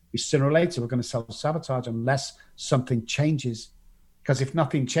is sooner or later, we're going to self-sabotage unless something changes. Because if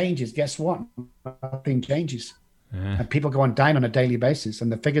nothing changes, guess what? Nothing changes. Yeah. And people go on dying on a daily basis.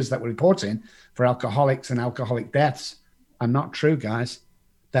 And the figures that we're reporting for alcoholics and alcoholic deaths are not true, guys.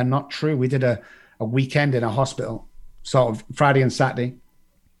 They're not true. We did a weekend in a hospital, sort of Friday and Saturday.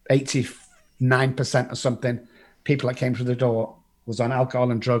 89% or something, people that came through the door was on alcohol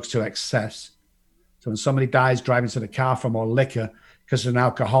and drugs to excess. So when somebody dies driving to the car for more liquor because of an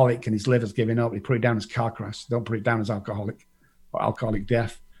alcoholic and his liver's giving up, they put it down as car crash. Don't put it down as alcoholic or alcoholic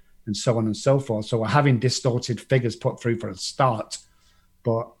death, and so on and so forth. So we're having distorted figures put through for a start,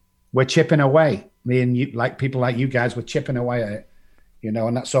 but we're chipping away. Me and you, like people like you guys, we're chipping away at it,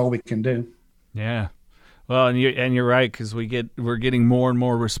 and that's all we can do. Yeah. Well, and you're right, because we're getting more and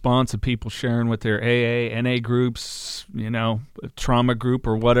more response of people sharing with their AA, NA groups, trauma group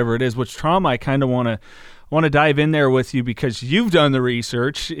or whatever it is. Which trauma I kind of want to dive in there with you because you've done the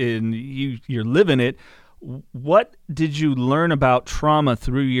research and you're living it. What did you learn about trauma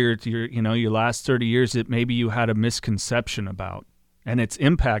through your last 30 years that maybe you had a misconception about, and its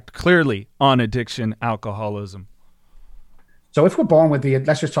impact clearly on addiction, alcoholism? So if we're born with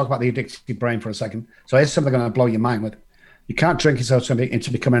let's just talk about the addicted brain for a second. So here's something I'm going to blow your mind with. You can't drink yourself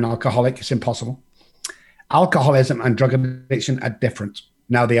into becoming an alcoholic. It's impossible. Alcoholism and drug addiction are different.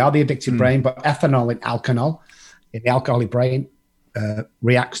 Now, they are the addicted brain, but ethanol and alkanol in the alcoholic brain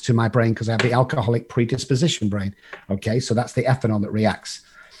reacts to my brain because I have the alcoholic predisposition brain. Okay, so that's the ethanol that reacts.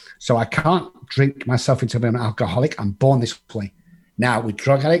 So I can't drink myself into being an alcoholic. I'm born this way. Now, with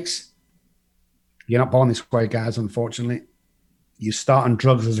drug addicts, you're not born this way, guys, unfortunately. You start on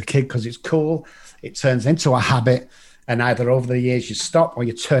drugs as a kid because it's cool. It turns into a habit. And either over the years you stop or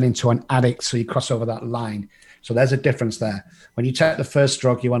you turn into an addict. So you cross over that line. So there's a difference there. When you take the first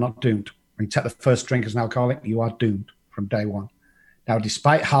drug, you are not doomed. When you take the first drink as an alcoholic, you are doomed from day one. Now,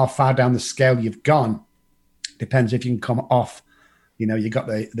 despite how far down the scale you've gone, depends if you can come off. You've got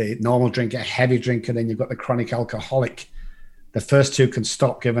the normal drinker, heavy drinker, then you've got the chronic alcoholic. The first two can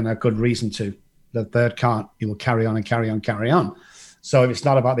stop given a good reason to. The third can't. You will carry on and carry on, carry on. So if it's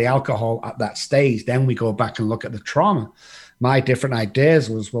not about the alcohol at that stage, then we go back and look at the trauma. My different ideas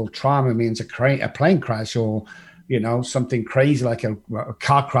was, well, trauma means a plane crash or, something crazy like a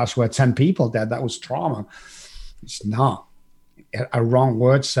car crash where 10 people died. That was trauma. It's not. A wrong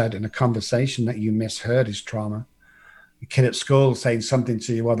word said in a conversation that you misheard is trauma. A kid at school saying something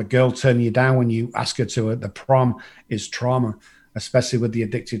to you, or the girl turning you down when you ask her to at the prom is trauma, especially with the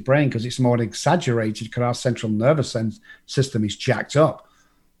addicted brain, because it's more exaggerated because our central nervous system is jacked up.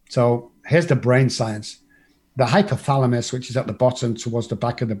 So here's the brain science. The hypothalamus, which is at the bottom towards the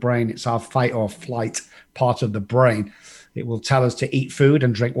back of the brain, it's our fight or flight part of the brain. It will tell us to eat food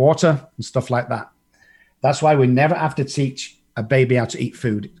and drink water and stuff like that. That's why we never have to teach a baby how to eat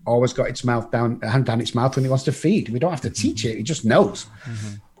food. It always got its mouth down, hand down its mouth when it wants to feed. We don't have to teach it. It just knows.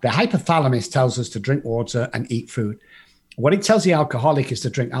 Mm-hmm. The hypothalamus tells us to drink water and eat food. What it tells the alcoholic is to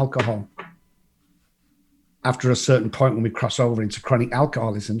drink alcohol after a certain point when we cross over into chronic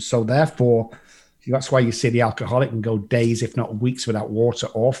alcoholism. So therefore, that's why you see the alcoholic can go days, if not weeks, without water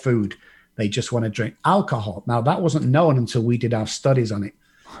or food. They just want to drink alcohol. Now, that wasn't known until we did our studies on it.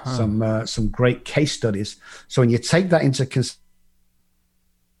 Some great case studies. So when you take that into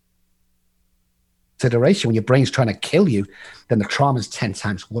consideration, when your brain's trying to kill you, then the trauma is 10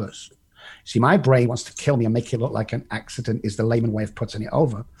 times worse. See, my brain wants to kill me and make it look like an accident is the layman way of putting it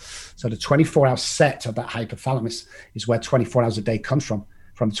over. So the 24-hour set of that hypothalamus is where 24 hours a day comes from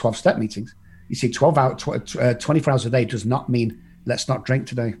 12-step meetings. You see, 24 hours a day does not mean let's not drink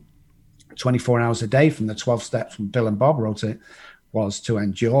today. 24 hours a day from the 12 steps when Bill and Bob wrote it was to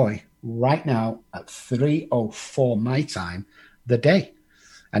enjoy right now at 3:04 my time the day,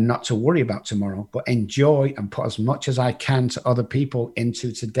 and not to worry about tomorrow, but enjoy and put as much as I can to other people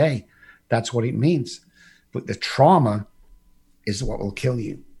into today. That's what it means. But the trauma is what will kill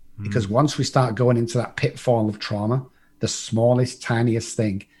you. Because once we start going into that pitfall of trauma, the smallest, tiniest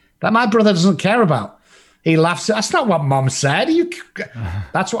thing that my brother doesn't care about, he laughs. That's not what mom said.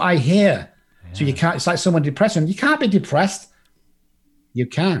 That's what I hear. Yeah. So you can't, it's like someone depressed. You can't be depressed. You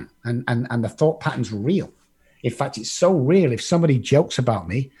can. And the thought pattern's real. In fact, it's so real. If somebody jokes about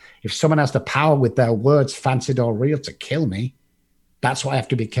me, if someone has the power with their words, fancied or real, to kill me, that's what I have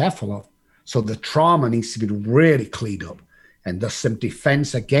to be careful of. So the trauma needs to be really cleaned up. And there's some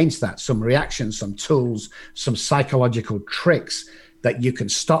defense against that, some reactions, some tools, some psychological tricks that you can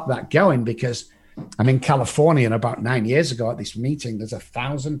stop that going. Because I'm in California, and about 9 years ago at this meeting, there's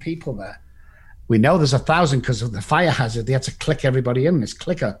 1,000 people there. We know there's 1,000 because of the fire hazard. They had to click everybody in this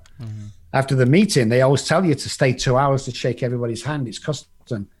clicker. Mm-hmm. After the meeting, they always tell you to stay 2 hours to shake everybody's hand. It's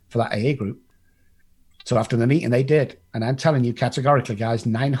custom for that AA group. So after the meeting, they did. And I'm telling you categorically, guys,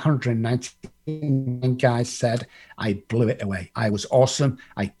 999 guys said, I blew it away. I was awesome.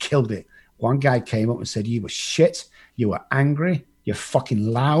 I killed it. One guy came up and said, you were shit. You were angry. You're fucking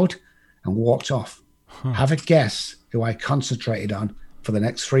loud, and walked off. Have a guess who I concentrated on for the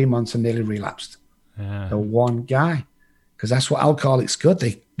next 3 months and nearly relapsed. Yeah. The one guy. Because that's what alcoholics good.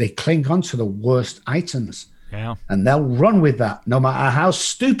 They cling on to the worst items. Yeah. And they'll run with that, no matter how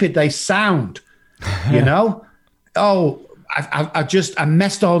stupid they sound. You know? Oh, I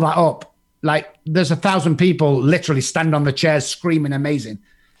messed all that up. Like, there's 1,000 people literally stand on the chairs screaming amazing.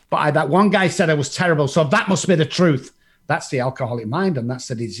 But that one guy said I was terrible, so that must be the truth. That's the alcoholic mind, and that's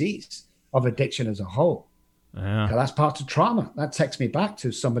the disease of addiction as a whole. Yeah. So that's part of trauma. That takes me back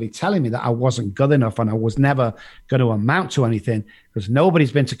to somebody telling me that I wasn't good enough and I was never going to amount to anything, because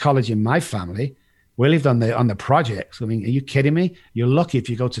nobody's been to college in my family. We lived on the projects. I mean, are you kidding me? You're lucky if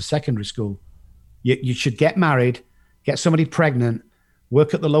you go to secondary school. You should get married, get somebody pregnant,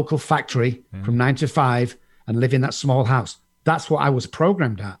 work at the local factory from 9 to 5 and live in that small house. That's what I was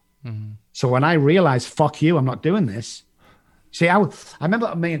programmed at. Mm-hmm. So when I realized, fuck you, I'm not doing this. See, I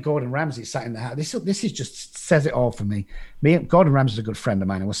remember me and Gordon Ramsay sat in the house. This is just says it all for me. Gordon Ramsay's a good friend of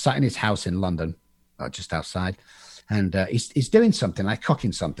mine. I was sat in his house in London, just outside, and he's doing something, like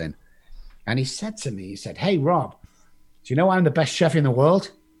cooking something. And he said to me, hey, Rob, do you know I'm the best chef in the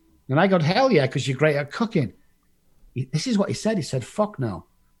world? And I go, hell yeah, because you're great at cooking. This is what he said. He said, fuck no,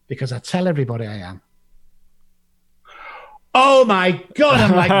 because I tell everybody I am. Oh my God.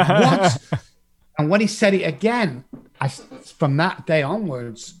 I'm like, what? And when he said it again, from that day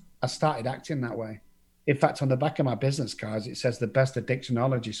onwards, I started acting that way. In fact, on the back of my business cards, it says the best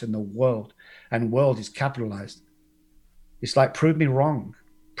addictionologist in the world, and world is capitalized. It's like, prove me wrong.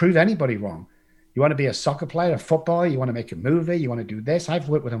 Prove anybody wrong. You want to be a soccer player, a footballer, you want to make a movie, you want to do this. I've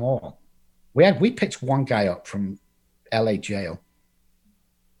worked with them all. We picked one guy up from LA jail.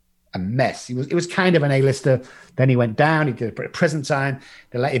 A mess. He was kind of an A-lister. Then he went down. He did a prison time.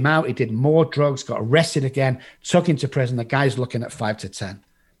 They let him out. He did more drugs, got arrested again, took him to prison. The guy's looking at 5 to 10.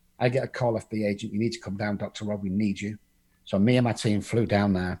 I get a call off the agent. You need to come down, Dr. Rob. We need you. So me and my team flew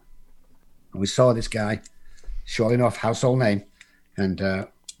down there, and we saw this guy. Sure enough, household name. And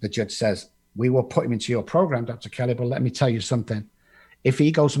the judge says, we will put him into your program, Dr. Kelly, but let me tell you something. If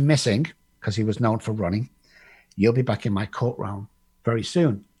he goes missing, because he was known for running, you'll be back in my courtroom very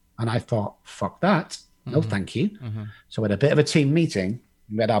soon. And I thought, fuck that. No, thank you. So we had a bit of a team meeting.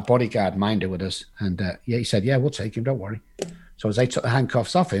 We had our bodyguard Minder with us. And he said, yeah, we'll take him. Don't worry. So as they took the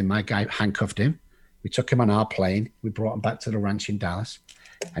handcuffs off him, my guy handcuffed him. We took him on our plane. We brought him back to the ranch in Dallas.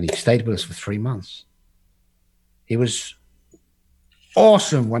 And he stayed with us for 3 months. He was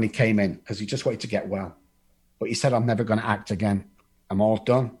awesome when he came in because he just wanted to get well. But he said, I'm never going to act again. I'm all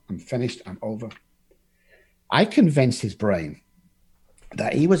done. I'm finished. I'm over. I convinced his brain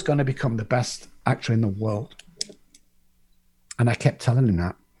that he was going to become the best actor in the world. And I kept telling him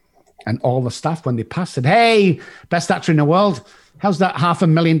that. And all the staff, when they passed, said, hey, best actor in the world. How's that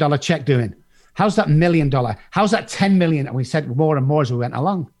 $500,000 check doing? How's that $1 million? How's that 10 million? And we said more and more as we went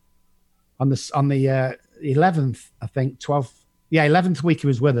along. On the 11th, I think, 11th week he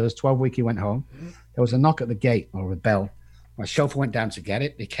was with us, 12th week he went home. There was a knock at the gate or a bell. My chauffeur went down to get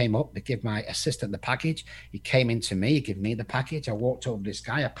it. They came up. They gave my assistant the package. He came in to me. He gave me the package. I walked over to this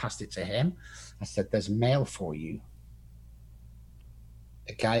guy. I passed it to him. I said, there's mail for you.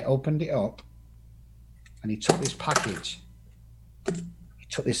 The guy opened it up and he took this package. He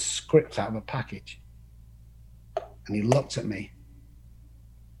took this script out of a package and he looked at me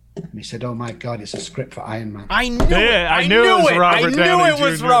and he said, oh my God, it's a script for Iron Man. I knew it. I knew it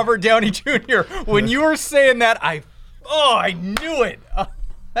was Robert Downey Jr. When you were saying that, I knew it. Oh,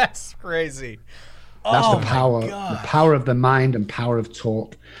 that's crazy. That's the power of the mind and power of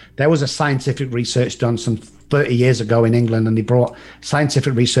talk. There was a scientific research done some 30 years ago in England, and they brought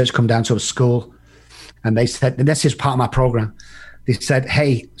scientific research come down to a school, and they said, and this is part of my program. They said,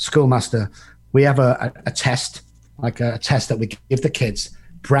 hey, schoolmaster, we have a test, like a test that we give the kids,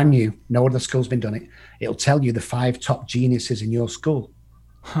 brand new, no other school's been done it. It'll tell you the 5 top geniuses in your school.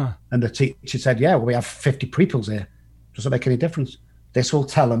 Huh. And the teacher said, yeah, well, we have 50 pupils here. Doesn't make any difference. This will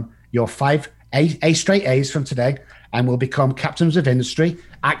tell them your 5 A straight A's from today and will become captains of industry,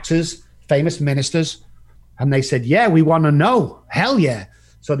 actors, famous ministers. And they said, yeah, we want to know. Hell yeah.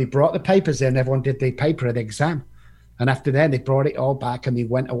 So they brought the papers in. Everyone did the paper at the exam. And after that, they brought it all back and they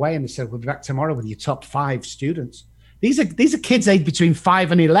went away and they said, we'll be back tomorrow with your top 5 students. These are kids aged between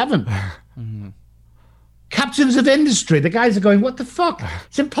 5 and 11. Mm-hmm. Captains of industry. The guys are going, what the fuck?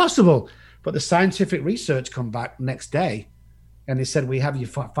 It's impossible. But the scientific research come back next day and they said, we have your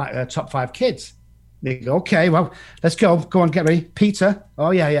top 5 kids. They go, okay, well, let's go. Go on, get ready. Peter.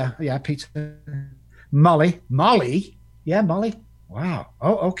 Oh, yeah, Peter. Molly. Yeah, Molly. Wow.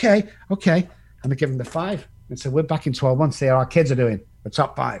 Oh, okay. And they give them the 5. And so we're back in 12 months. See how our kids are doing. The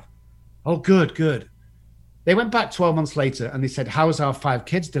top 5. Oh, good. They went back 12 months later and they said, how's our 5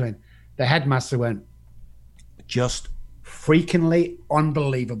 kids doing? The headmaster went, just freakingly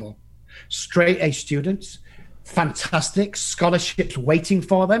unbelievable. Straight A students, fantastic scholarships waiting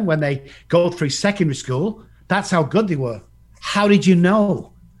for them when they go through secondary school. That's how good they were. How did you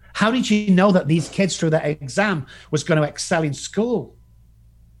know? How did you know that these kids through that exam was going to excel in school?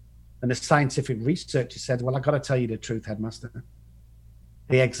 And the scientific researcher said, well, I got to tell you the truth, headmaster.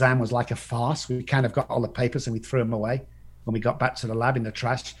 The exam was like a farce. We kind of got all the papers and we threw them away when we got back to the lab in the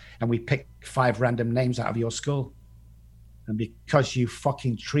trash and we picked 5 random names out of your school. And because you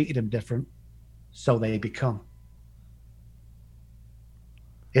fucking treated them different, so they become.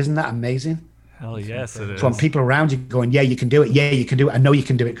 Isn't that amazing? Hell yes, it is. So when people around you going, yeah, you can do it. Yeah, you can do it. I know you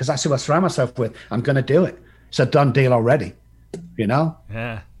can do it because that's who I surround myself with. I'm going to do it. It's a done deal already, you know?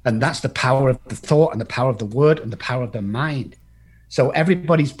 Yeah. And that's the power of the thought and the power of the word and the power of the mind. So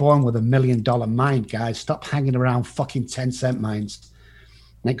everybody's born with $1 million mind, guys. Stop hanging around fucking 10-cent minds.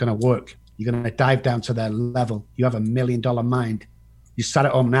 It ain't going to work. You're going to dive down to their level. You have $1 million mind. You sat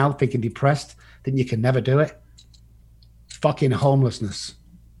at home now thinking depressed, thinking you can never do it. Fucking homelessness.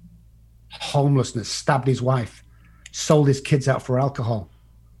 Stabbed his wife. Sold his kids out for alcohol.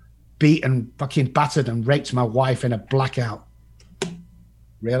 Beat and fucking battered and raped my wife in a blackout.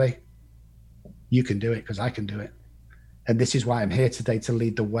 Really? You can do it because I can do it. And this is why I'm here today to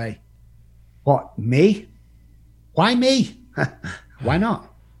lead the way. What, me? Why me? Why not?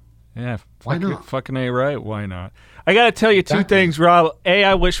 Yeah, why not? Fucking A right, why not? I got to tell you 2 things, Rob. A,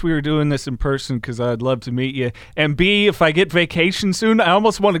 I wish we were doing this in person because I'd love to meet you. And B, if I get vacation soon, I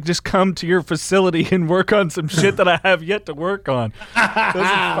almost want to just come to your facility and work on some shit that I have yet to work on. Those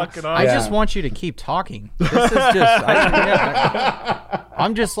are fucking awesome. I just want you to keep talking. This is just,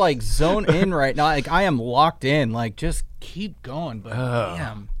 I'm just like zoned in right now. Like I am locked in. Like just keep going. But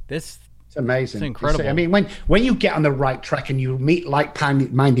damn, this It's amazing. It's incredible. I mean, when you get on the right track and you meet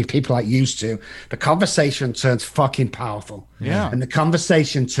like-minded people like you used to, the conversation turns fucking powerful. Yeah. And the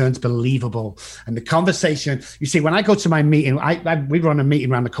conversation turns believable. And the conversation, you see, when I go to my meeting, we run a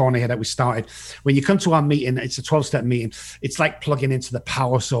meeting around the corner here that we started. When you come to our meeting, it's a 12-step meeting. It's like plugging into the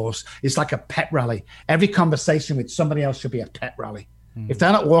power source. It's like a pep rally. Every conversation with somebody else should be a pep rally. If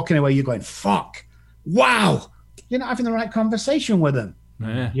they're not walking away, you're going, fuck, wow. You're not having the right conversation with them.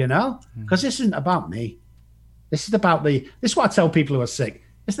 Yeah. You know, because this isn't about me. This is about this is what I tell people who are sick.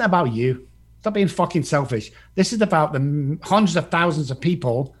 It's not about you. Stop being fucking selfish. This is about the hundreds of thousands of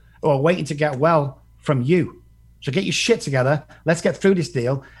people who are waiting to get well from you. So get your shit together. Let's get through this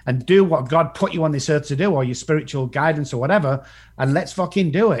deal and do what God put you on this earth to do, or your spiritual guidance or whatever. And let's fucking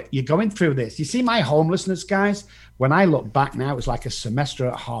do it. You're going through this. You see my homelessness, guys? When I look back now, it's like a semester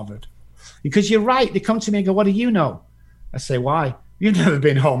at Harvard. Because you're right. They come to me and go, what do you know? I say, why? You've never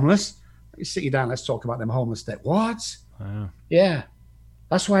been homeless. Let me sit you down. Let's talk about them homeless day. What? Wow. Yeah.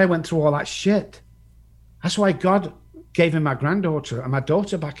 That's why I went through all that shit. That's why God gave me my granddaughter and my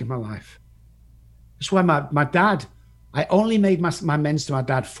daughter back in my life. That's why my dad, I only made my amends to my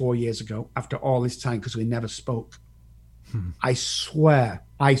dad 4 years ago after all this time because we never spoke. I swear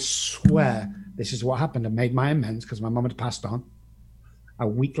this is what happened. I made my amends because my mum had passed on. A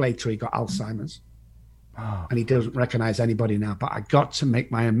week later, he got Alzheimer's. And he doesn't recognize anybody now, but I got to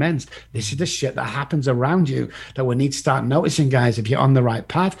make my amends. This is the shit that happens around you that we need to start noticing, guys, if you're on the right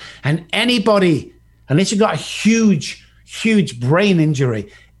path. And anybody, unless you've got a huge brain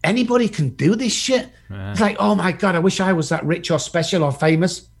injury, anybody can do this shit. Yeah. It's like, oh my God, I wish I was that rich or special or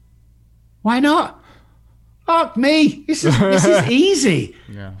famous. Why not? Fuck me. This is easy.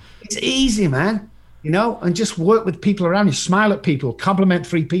 Yeah. It's easy, man. You know, and just work with people around you. Smile at people. Compliment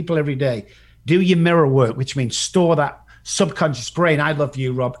 3 people every day. Do your mirror work, which means store that subconscious brain. I love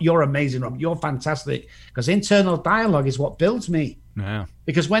you, Rob. You're amazing, Rob. You're fantastic. Because internal dialogue is what builds me. Yeah.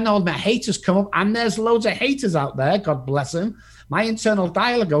 Because when all my haters come up, and there's loads of haters out there, God bless them, my internal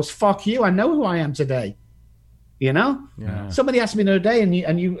dialogue goes, fuck you. I know who I am today. You know? Yeah. Somebody asked me the other day,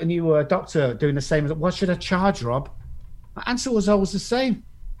 and you were a doctor doing the same. What should I charge, Rob? My answer was always the same.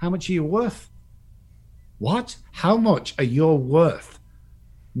 How much are you worth? What? How much are you worth?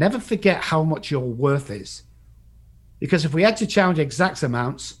 Never forget how much your worth is. Because if we had to challenge exact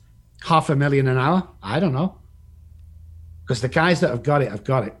amounts, $500,000 an hour, I don't know. Because the guys that have got it.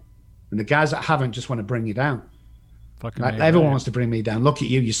 And the guys that haven't just want to bring you down. Everyone wants to bring me down. Look at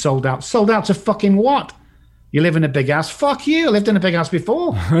you, you sold out. Sold out to fucking what? You live in a big house. Fuck you. I lived in a big house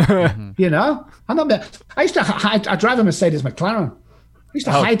before. You know? I used to I drive a Mercedes McLaren. I used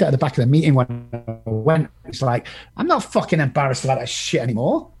to hide that at the back of the meeting when I went. It's like, I'm not fucking embarrassed about that shit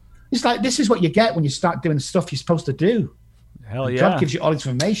anymore. It's like, this is what you get when you start doing the stuff you're supposed to do. Hell yeah. God gives you all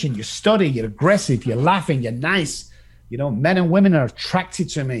information. You study, you're aggressive, you're laughing, you're nice. You know, men and women are attracted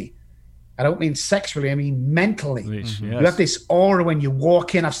to me. I don't mean sexually, I mean mentally. Yes. You have this aura when you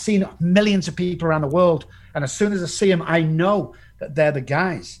walk in. I've seen millions of people around the world, and as soon as I see them, I know that they're the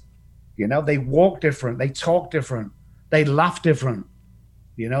guys. You know, they walk different, they talk different, they laugh different.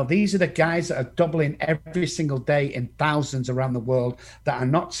 You know, these are the guys that are doubling every single day in thousands around the world that are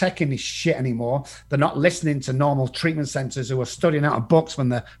not taking this shit anymore. They're not listening to normal treatment centers who are studying out of books from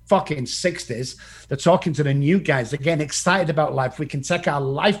the fucking 60s. They're talking to the new guys. They're getting excited about life. We can take our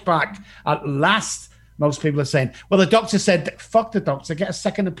life back at last. Most people are saying, well, the doctor said, fuck the doctor, get a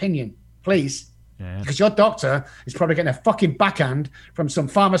second opinion, please. Yeah. Because your doctor is probably getting a fucking backhand from some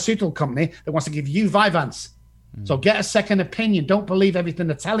pharmaceutical company that wants to give you Vyvanse. So get a second opinion. Don't believe everything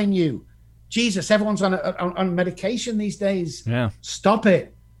they're telling you. Jesus, everyone's on medication these days. Yeah. Stop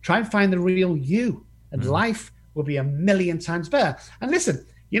it. Try and find the real you, and life will be 1,000,000 times better. And listen,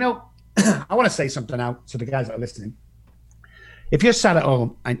 you know, I want to say something out to the guys that are listening. If you're sat at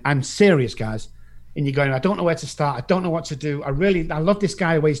home, and I'm serious, guys, and you're going, I don't know where to start. I don't know what to do. I love this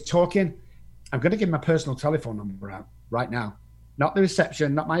guy the way he's talking. I'm going to give my personal telephone number out right now. Not the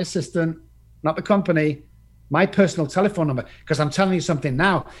reception, not my assistant, not the company. My personal telephone number, because I'm telling you something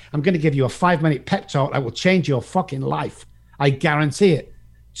now. I'm going to give you a 5-minute pep talk that will change your fucking life. I guarantee it.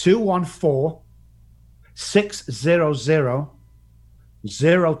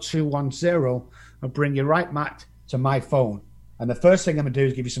 214-600-0210. I'll bring you right back to my phone. And the first thing I'm going to do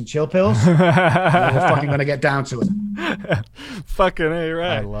is give you some chill pills. And then we're fucking going to get down to it. Fucking A,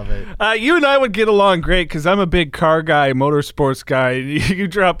 right. I love it. You and I would get along great because I'm a big car guy, motorsports guy. You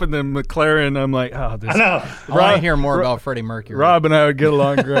drop in the McLaren, I'm like, oh, this. I know. I want to hear more about Freddie Mercury. Rob and I would get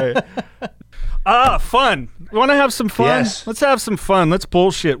along great. Fun. Want to have some fun? Yes. Let's have some fun. Let's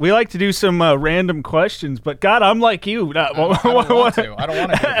bullshit. We like to do some random questions, but God, I'm like you. I don't want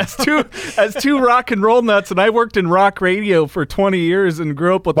to. As two rock and roll nuts, and I worked in rock radio for 20 years and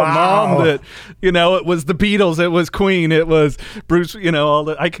grew up with a mom that, it was the Beatles, it was Queen, it was Bruce, all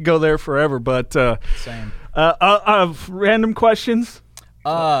that. I could go there forever, but Same. Random questions?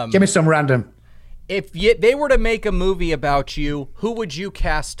 Give me some random. If they were to make a movie about you, who would you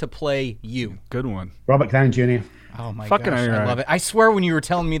cast to play you? Good one. Robert Downey Jr. Oh my Fucking gosh, I right. love it. I swear when you were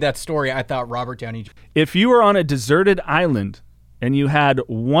telling me that story, I thought Robert Downey Jr. If you were on a deserted island and you had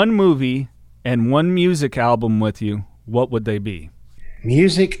one movie and one music album with you, what would they be?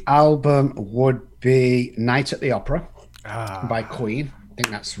 Music album would be Night at the Opera by Queen. I think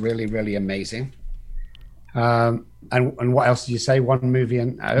that's really, really amazing. And what else did you say? One movie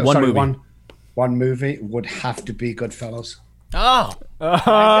and one movie would have to be Goodfellas. Oh, my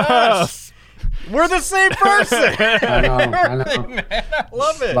gosh. We're the same person. I know. Man, I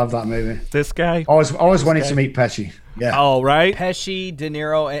love it. Love that movie. This guy? Always wanted to meet Pesci. Yeah. Oh, right. Pesci, De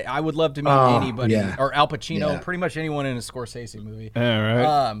Niro. I would love to meet anybody. Yeah. Or Al Pacino. Yeah. Pretty much anyone in a Scorsese movie. All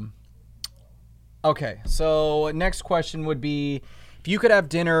right. Okay, so next question would be, if you could have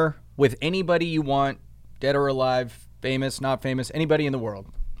dinner with anybody you want, dead or alive, famous, not famous, anybody in the world,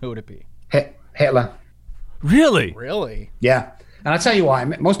 who would it be? Hitler. Really? Really? Yeah. And I'll tell you why.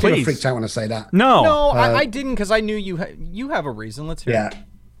 Most people Please. freaked out when I say that. No. I didn't, because I knew you have a reason. Let's hear it.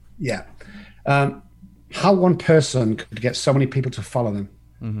 Yeah. How one person could get so many people to follow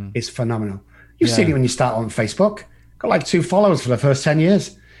them is phenomenal. You've seen it when you start on Facebook. Got like 2 followers for the first 10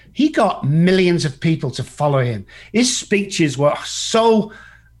 years. He got millions of people to follow him. His speeches were so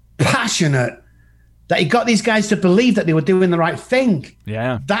passionate that he got these guys to believe that they were doing the right thing.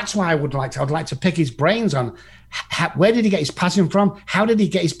 Yeah. That's why I'd like to pick his brains on where did he get his passion from? How did he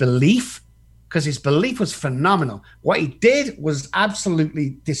get his belief? Because his belief was phenomenal. What he did was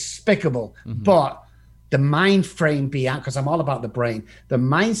absolutely despicable. But the mind frame behind, because I'm all about the brain, the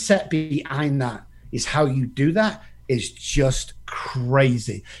mindset behind that is how you do that is just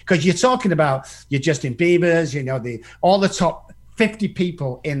crazy. Because you're talking about your Justin Biebers, all the top 50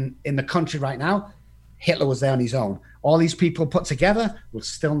 people in the country right now. Hitler was there on his own. All these people put together will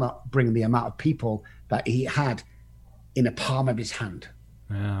still not bring the amount of people that he had in the palm of his hand.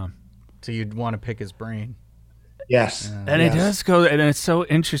 Yeah. So you'd want to pick his brain. Yes. And it does go, and it's so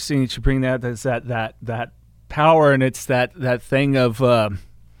interesting that you bring that. There's that power, and it's that thing of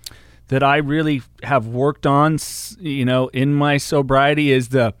that I really have worked on, in my sobriety is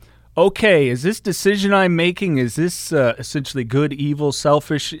is this decision I'm making, is this essentially good, evil,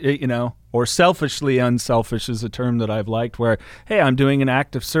 selfish, or selfishly unselfish is a term that I've liked, where, hey, I'm doing an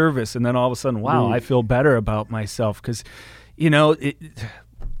act of service, and then all of a sudden, wow, I feel better about myself, because,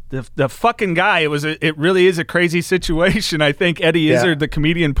 the fucking guy, it really is a crazy situation. I think Eddie Izzard, the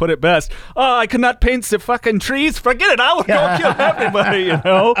comedian, put it best. Oh, I could not paint the fucking trees. Forget it. I will go kill everybody,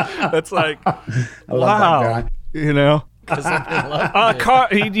 That's like, wow.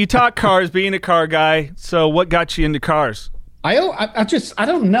 You talk cars, being a car guy. So what got you into cars? I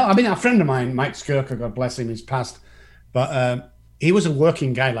don't know. I mean, a friend of mine, Mike Skirker, God bless him, he's passed, but he was a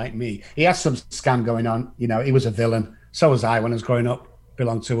working guy like me. He had some scam going on. He was a villain. So was I when I was growing up.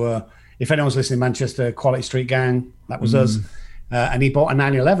 Belonged to, if anyone's listening, Manchester, Quality Street Gang. That was us. And he bought a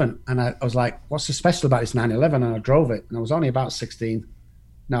 911. And I was like, what's so special about this 911? And I drove it. And I was only about 16.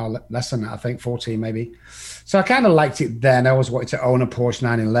 No, less than that, I think, 14 maybe. So I kind of liked it then. I always wanted to own a Porsche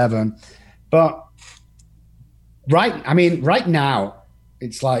 911. But right now,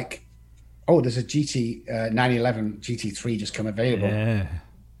 it's like, oh, there's a GT 911 GT3 just come available. Yeah.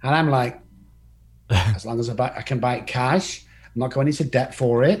 And I'm like, as long as I can buy it cash, I'm not going into debt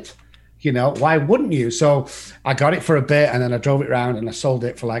for it. Why wouldn't you? So I got it for a bit, and then I drove it around, and I sold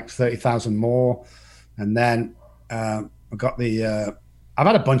it for like 30,000 more. And then I got I've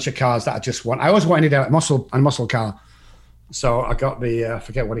had a bunch of cars that I just want. I always wanted a muscle car. So I got I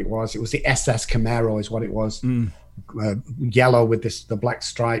forget what it was. It was the SS Camaro is what it was. Yellow with the black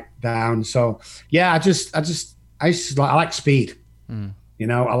stripe down. So yeah, I like speed.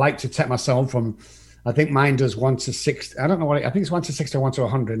 I like to take myself from, I think mine does 1 to 6. I don't know I think it's 1 to 60 or 1 to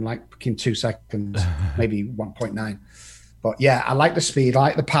 100 in like in 2 seconds, maybe 1.9. But yeah, I like the speed, I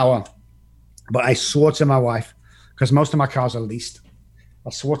like the power. But I swore to my wife, because most of my cars are leased.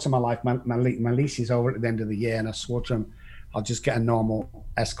 I swore to my wife, my lease is over at the end of the year, and I swore to him, I'll just get a normal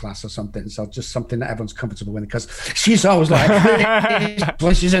S-Class or something. So just something that everyone's comfortable with, because she's always like,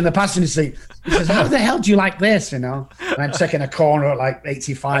 when she's in the passenger seat, she says, how the hell do you like this? And I'm taking a corner at like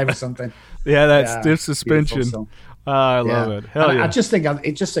 85 or something. Yeah, that's stiff suspension. So, I love it. Hell yeah. I just think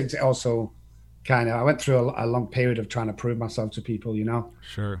it also I went through a long period of trying to prove myself to people, you know.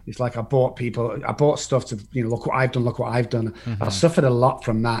 Sure. It's like I bought stuff to, you know, look what I've done. I suffered a lot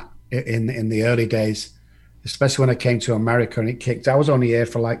from that in the early days, especially when I came to America and it kicked. I was only here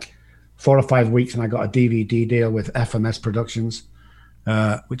for like 4 or 5 weeks and I got a DVD deal with FMS Productions,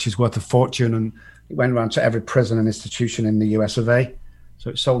 which is worth a fortune. And it went around to every prison and institution in the US of A.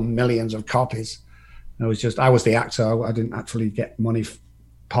 So it sold millions of copies. And I was the actor. I didn't actually get money.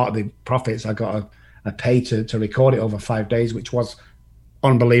 Part of the profits, I got a pay to record it over 5 days, which was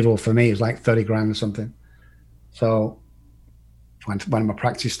unbelievable for me. It was like 30 grand or something. So when my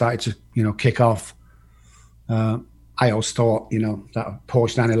practice started to, you know, kick off, I always thought, you know, that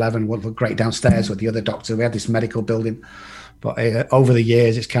Porsche 911 would look great downstairs with the other doctor. We had this medical building, but over the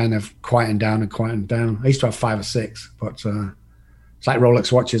years, it's kind of quieting down. I used to have 5 or 6, but it's like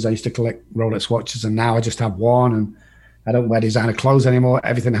Rolex watches. I used to collect Rolex watches, and now I just have one, and I don't wear designer clothes anymore.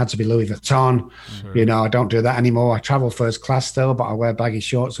 Everything had to be Louis Vuitton. Sure. You know, I don't do that anymore. I travel first class still, but I wear baggy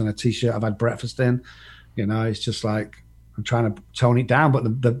shorts and a T-shirt I've had breakfast in. You know, it's just like I'm trying to tone it down,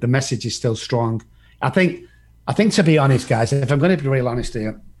 but the message is still strong. I think to be honest, guys, if I'm going to be real honest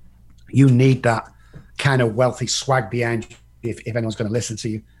here, you need that kind of wealthy swag behind you if anyone's going to listen to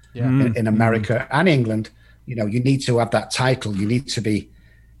you in America and England. You know, you need to have that title. You need to be,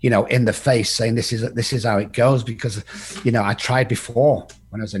 you know, in the face saying this is how it goes, because, you know, I tried before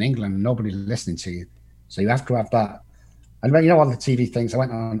when I was in England and nobody listening to you. So you have to have that. And you know, all the TV things, I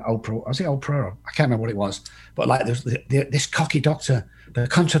went on Oprah. Was it Oprah? I can't remember what it was. But like there's this cocky doctor, the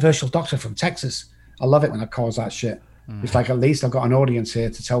controversial doctor from Texas. I love it when I cause that shit. It's like, at least I've got an audience here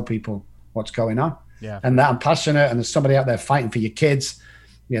to tell people what's going on. Yeah. And that I'm passionate, and there's somebody out there fighting for your kids.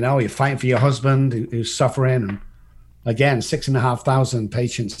 You know, you're fighting for your husband who's suffering. And again, 6,500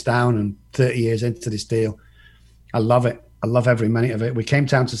 patients down and 30 years into this deal. I love it. I love every minute of it. We came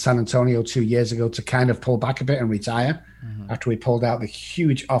down to San Antonio 2 years ago to kind of pull back a bit and retire after we pulled out the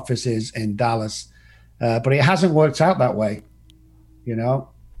huge offices in Dallas. But it hasn't worked out that way. You know,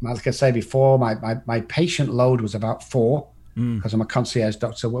 like I said before, my patient load was about 4 because I'm a concierge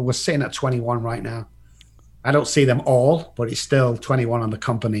doctor. We're sitting at 21 right now. I don't see them all, but it's still 21 on the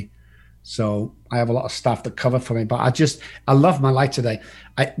company. So I have a lot of staff that cover for me, but I love my life today.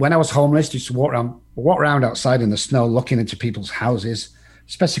 When I was homeless, I used to walk around outside in the snow, looking into people's houses,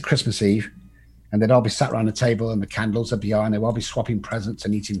 especially Christmas Eve. And they'd all be sat around the table and the candles would be on. They'd all be swapping presents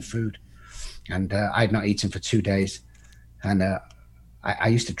and eating food. And I'd not eaten for 2 days. And I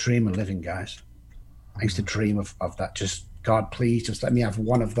used to dream of living, guys. I used to dream of that. Just, God, please just let me have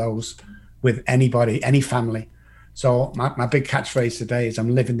one of those with anybody, any family. So my big catchphrase today is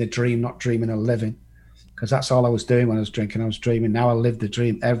I'm living the dream, not dreaming of living. Because that's all I was doing when I was drinking. I was dreaming. Now I live the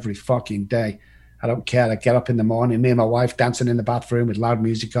dream every fucking day. I don't care. I get up in the morning, me and my wife dancing in the bathroom with loud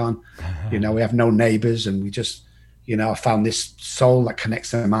music on. You know, we have no neighbors, and we just, you know, I found this soul that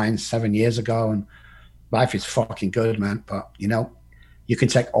connects to mine 7 years ago, and life is fucking good, man. But, you know, you can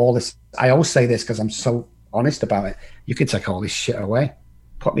take all this. I always say this because I'm so honest about it. You can take all this shit away.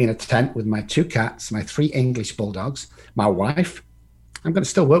 Put me in a tent with my 2 cats, my 3 English bulldogs, my wife. I'm going to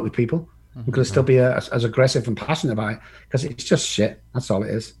still work with people. I'm going to still be as aggressive and passionate about it, because it's just shit. That's all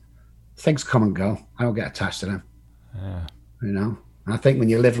it is. Things come and go. I don't get attached to them. Yeah. You know? And I think when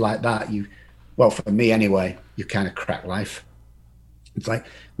you live like that, well, for me anyway, you kind of crack life. It's like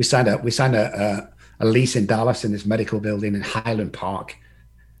we signed a lease in Dallas in this medical building in Highland Park.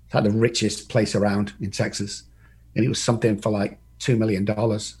 It's like the richest place around in Texas. And it was something for like $2 million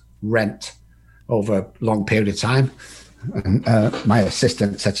rent over a long period of time. And my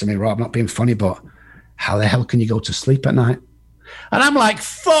assistant said to me, Rob, I'm not being funny, but how the hell can you go to sleep at night? And I'm like,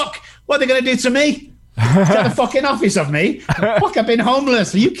 fuck, what are they going to do to me? Get the fucking office of me. Fuck, I've been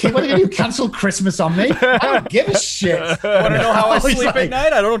homeless. Are you kidding? What are they going to do? Cancel Christmas on me? I don't give a shit. Want to know how I sleep at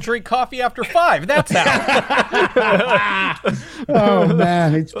night? I don't drink coffee after 5. That's how. Oh,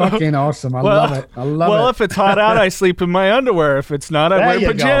 man. It's fucking awesome. I love it. I love it. Well, if it's hot out, I sleep in my underwear. If it's not, I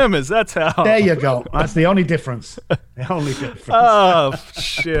wear pajamas. Go. That's how. There you go. That's the only difference. The only difference. Oh,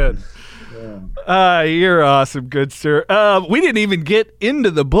 shit. You're awesome, good sir. We didn't even get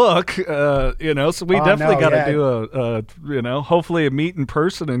into the book, you know, so we definitely got to do you know, hopefully a meet in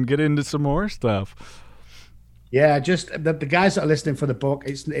person and get into some more stuff. Yeah, just the guys that are listening for the book,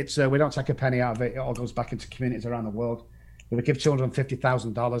 it's we don't take a penny out of it. It all goes back into communities around the world. We give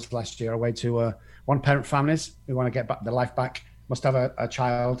 $250,000 last year away to one-parent families who want to get back their life back, must have a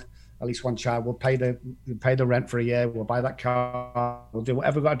child. At least one child. We'll pay the rent for a year. We'll buy that car. We'll do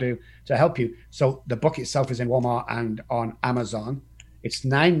whatever we've got to do to help you. So the book itself is in Walmart and on Amazon. It's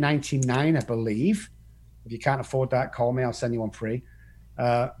 $9.99, I believe. If you can't afford that, call me. I'll send you one free.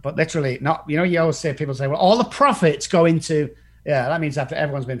 But literally not, you always say, people say, well, all the profits go into, that means after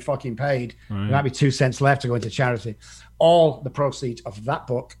everyone's been fucking paid, there might be 2 cents left to go into charity. All the proceeds of that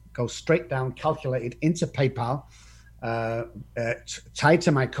book go straight down, calculated into PayPal, tied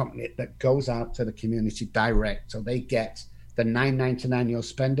to my company, that goes out to the community direct. So they get the $9.99 you're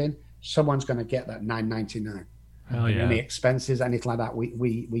spending. Someone's going to get that $9.99. Hell yeah. Any expenses, anything like that,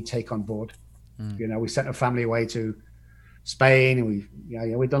 we take on board. We sent a family away to Spain,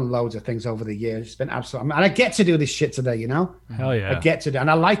 and we've done loads of things over the years. It's been absolutely, and I get to do this shit today. Hell yeah. I get to do, and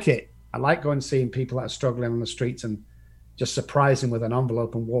I like it. I like going and seeing people that are struggling on the streets and just surprise them with an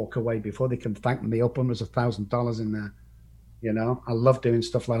envelope and walk away before they can thank me. Open was $1,000 in there. I love doing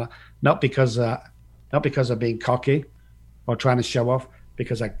stuff like that. Not because of being cocky or trying to show off,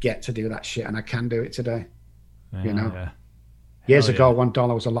 because I get to do that shit and I can do it today. Yeah. Years ago,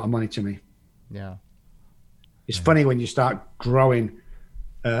 $1 was a lot of money to me. Yeah. It's funny when you start growing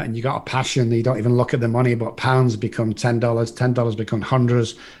and you got a passion, you don't even look at the money, but pounds become $10, $10 become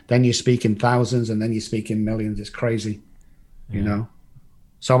hundreds, then you speak in thousands, and then you speak in millions. It's crazy,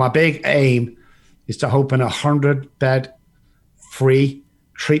 So my big aim is to open a 100-bed free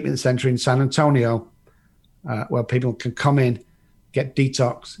treatment center in San Antonio where people can come in, get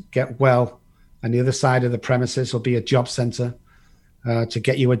detox, get well, and the other side of the premises will be a job center. To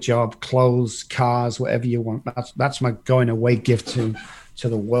get you a job, clothes, cars, whatever you want. That's my going away gift to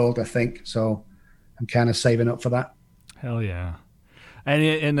the world, I think. So I'm kind of saving up for that. Hell yeah.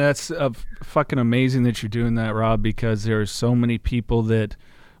 And that's fucking amazing that you're doing that, Rob, because there are so many people that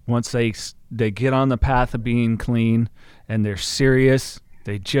once they get on the path of being clean and they're serious,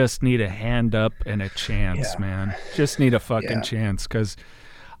 they just need a hand up and a chance, man. Just need a fucking chance, because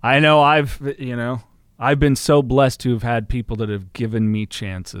I know I've been so blessed to have had people that have given me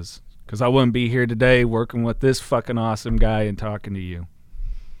chances, because I wouldn't be here today working with this fucking awesome guy and talking to you.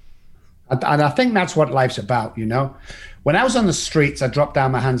 And I think that's what life's about, When I was on the streets, I dropped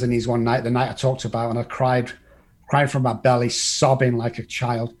down my hands and knees one night, the night I talked about, and I cried from my belly, sobbing like a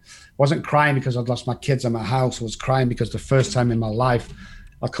child. Wasn't crying because I'd lost my kids and my house. I was crying because the first time in my life,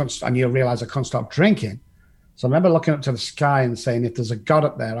 I realized I couldn't stop drinking. So I remember looking up to the sky and saying, if there's a God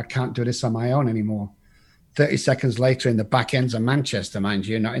up there, I can't do this on my own anymore. 30 seconds later, in the back ends of Manchester, mind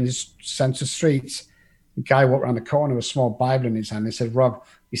you, not in the centre streets, the guy walked around the corner with a small Bible in his hand. He said, Rob,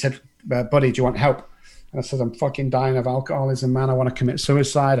 buddy, do you want help? And I said, I'm fucking dying of alcoholism, man. I want to commit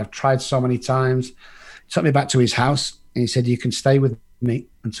suicide. I've tried so many times. He took me back to his house and he said, you can stay with me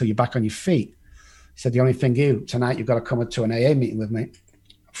until you're back on your feet. He said, the only thing tonight, you've got to come to an AA meeting with me.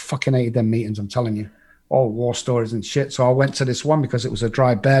 I fucking hated them meetings, I'm telling you. All war stories and shit. So I went to this one because it was a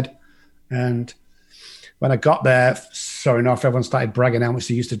dry bed. And when I got there, sure enough, everyone started bragging how much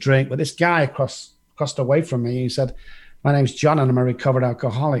they used to drink. But this guy across away from me, he said, my name's John and I'm a recovered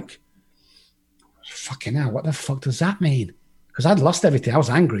alcoholic. Fucking hell, what the fuck does that mean? Because I'd lost everything. I was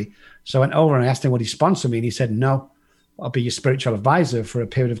angry. So I went over and I asked him, would he sponsor me? And he said, no, I'll be your spiritual advisor for a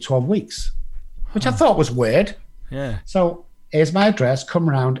period of 12 weeks, which I thought was weird. Yeah. So here's my address. Come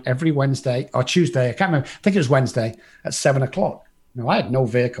around every Wednesday or Tuesday. I can't remember. I think it was Wednesday at 7:00. Now, I had no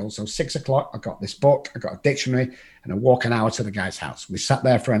vehicle. So 6:00, I got this book, I got a dictionary, and I walk an hour to the guy's house. We sat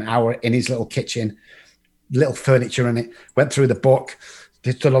there for an hour in his little kitchen, little furniture in it, went through the book,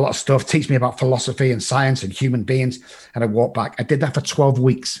 did a lot of stuff, teach me about philosophy and science and human beings, and I walked back. I did that for 12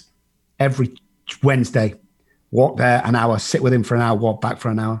 weeks. Every Wednesday, walk there an hour, sit with him for an hour, walk back for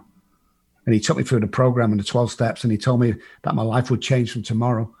an hour. And he took me through the program and the 12 steps, and he told me that my life would change from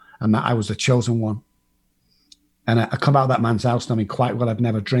tomorrow and that I was the chosen one. And I come out of that man's house knowing quite well I'd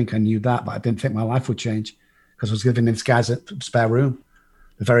never drink. I knew that, but I didn't think my life would change because I was giving this guy a spare room.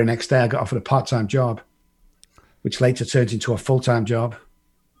 The very next day, I got offered a part-time job, which later turned into a full-time job.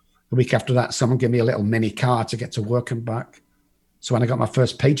 The week after that, someone gave me a little mini car to get to work and back. So when I got my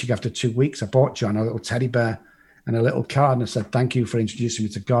first paycheck after 2 weeks, I bought John a little teddy bear and a little card. And I said, thank you for introducing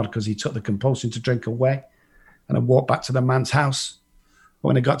me to God, because he took the compulsion to drink away. And I walked back to the man's house.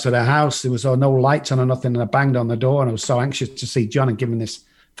 When I got to the house, there was no lights on or nothing. And I banged on the door and I was so anxious to see John and give him this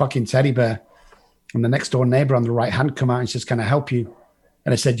fucking teddy bear. And the next door neighbor on the right hand come out and says, can I help you?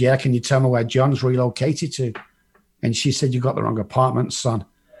 And I said, yeah, can you tell me where John's relocated to? And she said, you got the wrong apartment, son.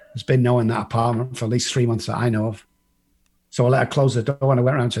 There's been no one in that apartment for at least 3 months that I know of. So I let her close the door and I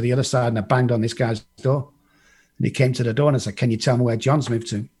went around to the other side and I banged on this guy's door. And he came to the door and I said, can you tell me where John's moved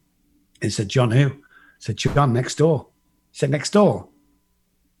to? And he said, John who? I said, John, next door. He said, next door?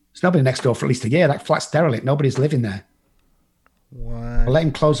 There's nobody next door for at least a year. That flat's derelict. Nobody's living there. What? I let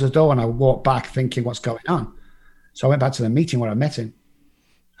him close the door and I walked back thinking, what's going on? So I went back to the meeting where I met him.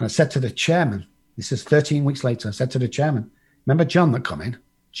 And I said to the chairman, this is 13 weeks later, I said to the chairman, Remember John that come in?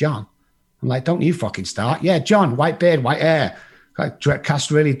 John. I'm like, don't you fucking start. Yeah, John, white beard, white hair.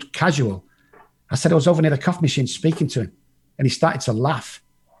 Cast really casual. I said I was over near the coffee machine speaking to him. And he started to laugh.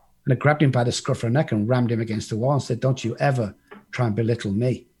 And I grabbed him by the scruff of the neck and rammed him against the wall and said, don't you ever try and belittle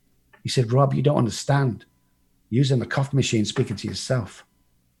me. He said, Rob, you don't understand. Using the coffee machine, speaking to yourself.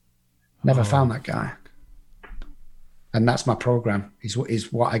 Never found that guy. And that's my program,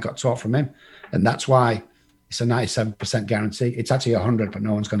 is what I got taught from him. And that's why it's a 97% guarantee. It's actually 100, but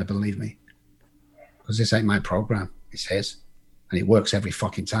no one's going to believe me. Because this ain't my program, it's his. And it works every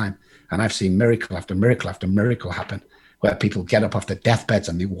fucking time. And I've seen miracle after miracle after miracle happen, where people get up off their deathbeds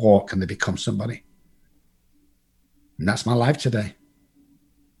and they walk and they become somebody. And that's my life today.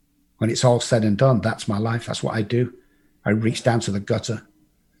 When it's all said and done, that's my life. That's what I do. I reach down to the gutter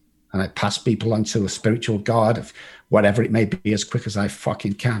and I pass people onto a spiritual God of whatever it may be as quick as I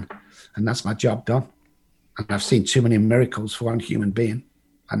fucking can. And that's my job done. And I've seen too many miracles for one human being.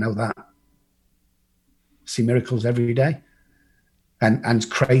 I know that. I see miracles every day. And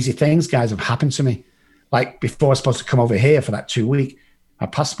crazy things, guys, have happened to me. Like before I was supposed to come over here for that 2 week, my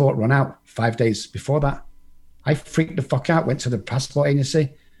passport ran out 5 days before that. I freaked the fuck out, went to the passport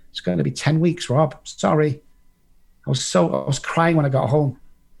agency. It's going to be 10 weeks, Rob. Sorry. I was crying when I got home.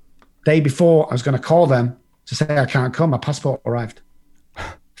 Day before, I was going to call them to say I can't come. My passport arrived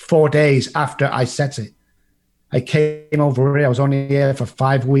 4 days after I set it. I came over here. I was only here for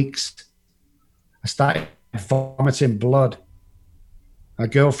 5 weeks. I started vomiting blood. My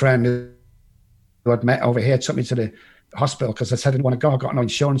girlfriend who I'd met over here took me to the hospital because I said I didn't want to go. I got no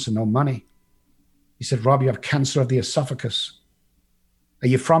insurance and no money. He said, Rob, you have cancer of the esophagus. Are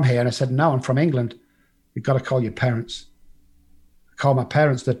you from here? And I said, no, I'm from England. You've got to call your parents. I called my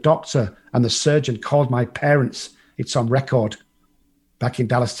parents. The doctor and the surgeon called my parents. It's on record back in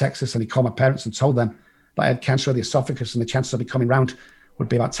Dallas, Texas. And he called my parents and told them that I had cancer of the esophagus and the chances of me coming round would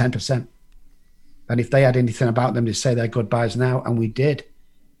be about 10%. And if they had anything about them, they'd say their goodbyes now. And we did.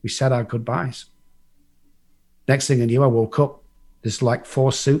 We said our goodbyes. Next thing I knew, I woke up. There's like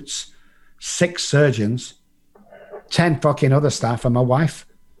 4 suits, 6 surgeons, 10 fucking other staff, and my wife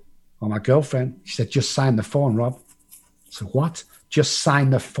or my girlfriend. She said, just sign the form, Rob. I said, what? Just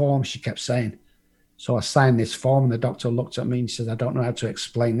sign the form, she kept saying. So I signed this form, and the doctor looked at me and said, I don't know how to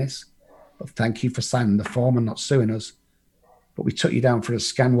explain this, but thank you for signing the form and not suing us. But we took you down for a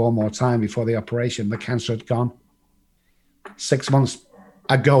scan one more time before the operation. The cancer had gone. 6 months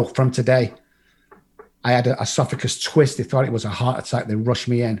ago from today, I had an esophagus twist. They thought it was a heart attack. They rushed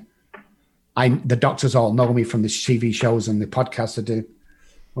me in. The doctors all know me from the TV shows and the podcasts I do.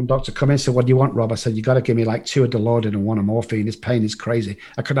 One doctor come in and said, what do you want, Rob? I said, you got to give me like 2 of Dilaudid and 1 of morphine. This pain is crazy.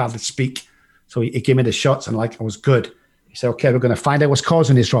 I could hardly speak. So he gave me the shots and like I was good. He said, okay, we're going to find out what's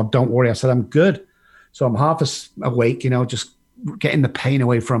causing this, Rob. Don't worry. I said, I'm good. So I'm half awake, just getting the pain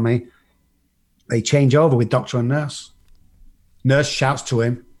away from me. They change over with doctor and nurse. Nurse shouts to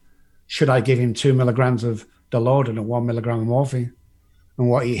him, should I give him 2 milligrams of Dilaudid and 1 milligram of morphine? And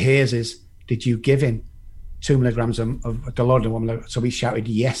what he hears is, did you give him 2 milligrams of Dilaudid and 1 milligram? So he shouted,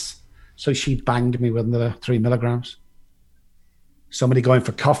 yes. So she banged me with another 3 milligrams. Somebody going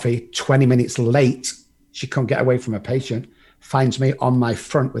for coffee, 20 minutes late, she couldn't get away from a patient, finds me on my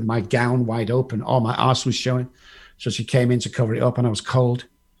front with my gown wide open. All my arse was showing. So she came in to cover it up and I was cold.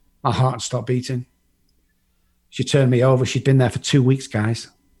 My heart had stopped beating. She turned me over. She'd been there for 2 weeks, guys.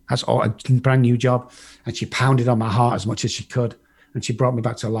 That's all, a brand new job. And she pounded on my heart as much as she could. And she brought me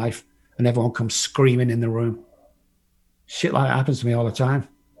back to life. And everyone comes screaming in the room. Shit like that happens to me all the time.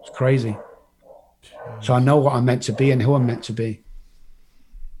 It's crazy. So I know what I'm meant to be and who I'm meant to be.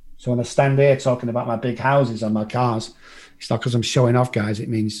 So when I stand here talking about my big houses and my cars, it's not because I'm showing off, guys. It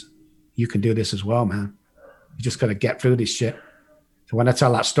means you can do this as well, man. You just got to get through this shit. So when I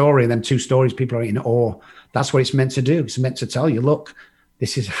tell that story and them 2 stories, people are in awe. That's what it's meant to do. It's meant to tell you, look,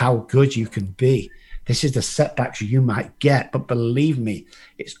 this is how good you can be. This is the setbacks you might get. But believe me,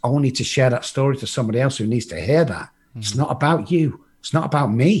 it's only to share that story to somebody else who needs to hear that. Mm-hmm. It's not about you. It's not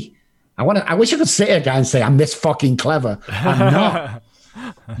about me. I wish I could sit here, guy, and say, I'm this fucking clever. I'm not.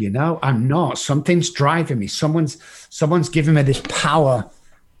 I'm not. Something's driving me. Someone's giving me this power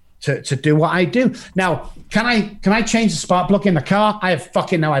to do what I do. Now, can I change the spark plug in the car? I have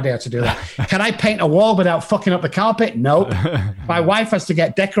fucking no idea how to do that. Can I paint a wall without fucking up the carpet? No. My wife has to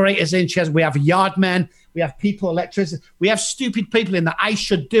get decorators in. We have yard men. We have people, electricians. We have stupid people in that I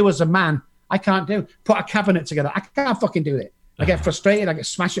should do as a man. I can't do. Put a cabinet together. I can't fucking do it. I get frustrated. I get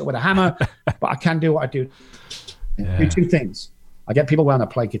smashed it with a hammer, but I can do what I do. Yeah. Do 2 things. I get people when I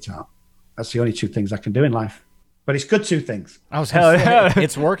play guitar. That's the only 2 things I can do in life. But it's good two things. I was Hell yeah.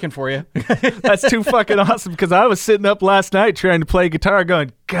 it's working for you. That's too fucking awesome, because I was sitting up last night trying to play guitar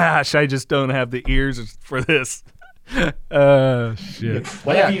going, gosh, I just don't have the ears for this. Shit.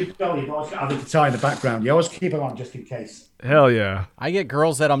 Whatever you do, you've always got to have a guitar in the background. You always keep it on just in case. Hell yeah. I get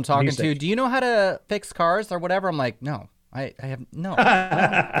girls that I'm talking to. Music. Do you know how to fix cars or whatever? I'm like, no. I have no.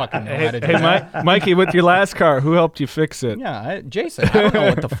 I don't fucking know how to do Hey, that. Mikey, with your last car, who helped you fix it? Yeah, Jason. I don't know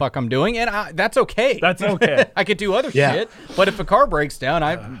what the fuck I'm doing, and that's okay. That's okay. I could do other shit, but if a car breaks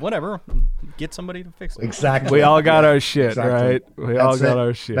down, whatever. Get somebody to fix it. Exactly. We all got our shit, Exactly. right? We all got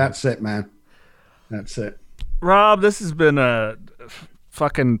our shit. That's it, man. That's it. Rob, this has been a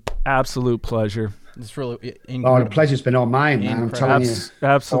fucking absolute pleasure. It's really Oh, incredible. the pleasure's been all mine, man. I'm telling you.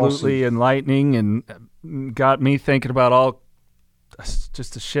 Absolutely enlightening, and got me thinking about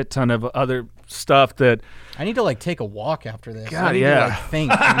just a shit ton of other stuff that I need to like take a walk after this. God, I need yeah. to like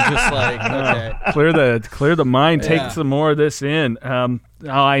think and just like okay. clear the mind, Yeah. take some more of this in.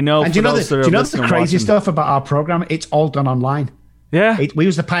 I know. And for do you know those the, that do are you know listening the and crazy watching- stuff about our program? It's all done online. Yeah. We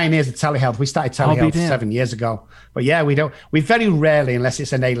was the pioneers of telehealth. We started I'll be telehealth damned. 7 years ago. But yeah, we very rarely, unless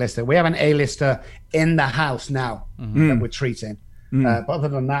it's an A-lister, we have an A-lister in the house now that we're treating. But other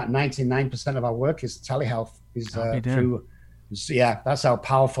than that, 99% of our work is telehealth. Is through. Yeah, that's how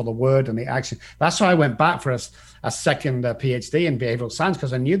powerful the word and the action. That's why I went back for a second PhD in behavioral science,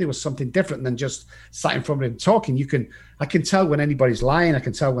 because I knew there was something different than just sat in front of them talking. I can tell when anybody's lying. I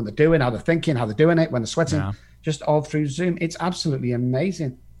can tell when they're doing, how they're thinking, how they're doing it, when they're sweating, just all through Zoom. It's absolutely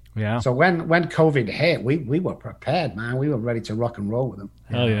amazing. Yeah. So when COVID hit, we were prepared, man. We were ready to rock and roll with them.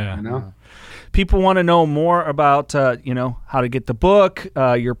 Hell yeah. You know? People want to know more about, how to get the book,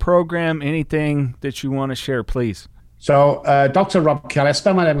 your program, anything that you want to share, please. So Dr. Rob Kelly, I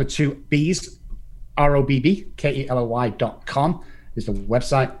spell my name with two B's, ROBBKELLY.com is the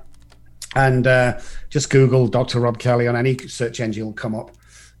website. And just Google Dr. Rob Kelly on any search engine will come up.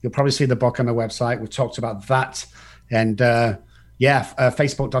 You'll probably see the book on the website. We've talked about that. And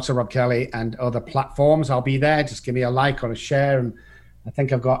Facebook, Dr. Rob Kelly, and other platforms. I'll be there. Just give me a like or a share. And I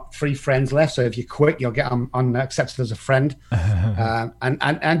think I've got 3 friends left. So if you quit, you'll get on accepted as a friend.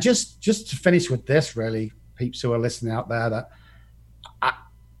 And just to finish with this, really, peeps who are listening out there, that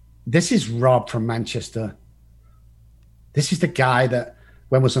this is Rob from Manchester. This is the guy that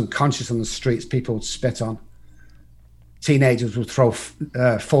when I was unconscious on the streets, people would spit on. Teenagers would throw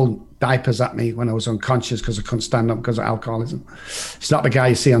full diapers at me when I was unconscious because I couldn't stand up because of alcoholism. It's not the guy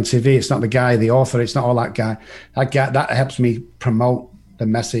you see on TV. It's not the guy, the author. It's not all that guy. That helps me promote the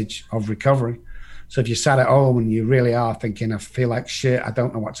message of recovery. So if you sat at home and you really are thinking, I feel like shit, I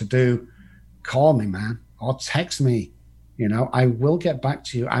don't know what to do, call me, man, or text me. You know, I will get back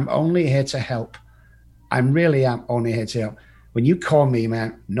to you. I'm only here to help. I really am only here to help. When you call me,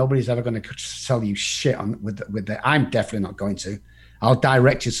 man, nobody's ever going to sell you shit with the. I'm definitely not going to. I'll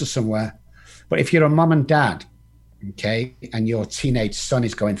direct you to somewhere. But if you're a mom and dad, okay, and your teenage son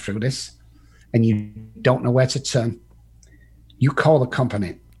is going through this, and you don't know where to turn, you call the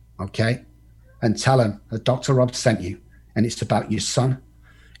company, okay, and tell them that Dr. Rob sent you, and it's about your son,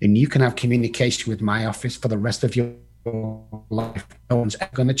 and you can have communication with my office for the rest of your life. No one's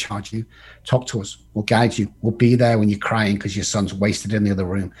ever going to charge you. Talk to us. We'll guide you. We'll be there when you're crying because your son's wasted in the other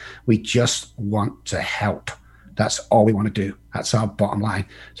room. We just want to help. That's all we want to do. That's our bottom line.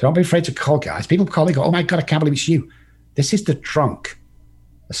 So don't be afraid to call, guys. People call, they go, oh my God, I can't believe it's you. This is the drunk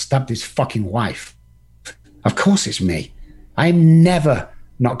that stabbed his fucking wife. Of course it's me. I'm never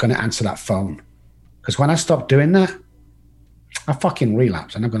not going to answer that phone, because when I stop doing that, I fucking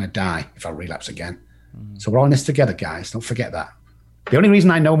relapse, and I'm going to die if I relapse again. So we're all in this together, guys. Don't forget that. The only reason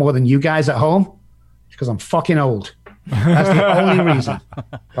I know more than you guys at home is because I'm fucking old. That's the only reason.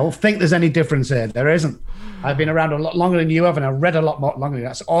 I don't think there's any difference here. There isn't. I've been around a lot longer than you have, and I've read a lot more longer than you.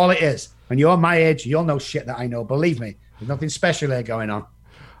 That's all it is. When you're my age, you'll know shit that I know. Believe me. There's nothing special here going on.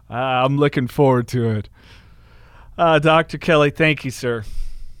 I'm looking forward to it. Dr. Kelly, thank you, sir.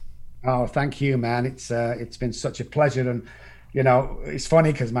 Oh, thank you, man. It's been such a pleasure. And you know, it's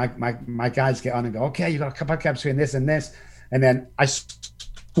funny because my guys get on and go, okay, you got a couple of caps between this and this. And then I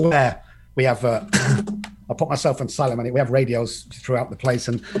swear we have, I'll put myself on silent. We have radios throughout the place.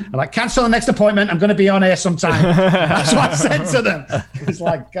 And I'm like, cancel the next appointment. I'm going to be on air sometime. That's what I said to them. It's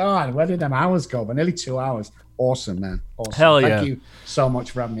like, God, where did them hours go? But nearly 2 hours. Awesome, man. Awesome. Hell yeah. Thank you so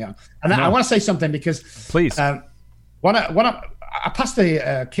much for having me on. And I want to say something because Please. I passed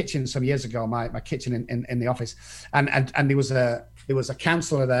the kitchen some years ago, my kitchen in the office, and there was a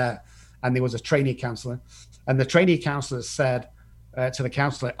counselor there, and there was a trainee counselor, and the trainee counselor said to the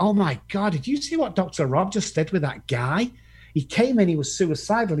counselor, "Oh my God, did you see what Dr. Rob just did with that guy? He came in, he was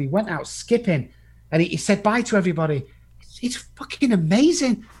suicidal, he went out skipping, And he said bye to everybody. It's fucking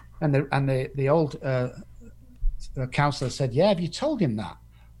amazing. And the old counselor said, yeah, have you told him that?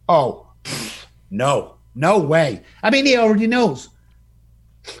 Oh, no way. I mean, he already knows.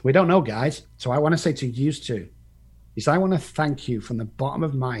 We don't know, guys. So I want to say to you two, I want to thank you from the bottom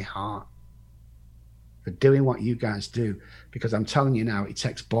of my heart for doing what you guys do, because I'm telling you now, it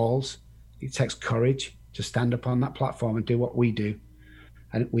takes balls, it takes courage to stand up on that platform and do what we do.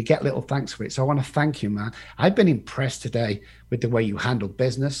 And we get little thanks for it. So I want to thank you, man. I've been impressed today with the way you handle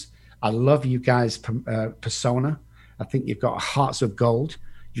business. I love you guys' persona. I think you've got hearts of gold.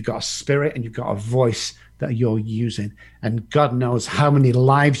 You've got a spirit and you've got a voice that you're using. And God knows how many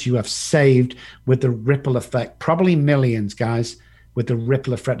lives you have saved with the ripple effect. Probably millions, guys, with the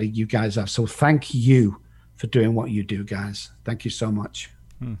ripple effect that you guys have. So thank you for doing what you do, guys. Thank you so much.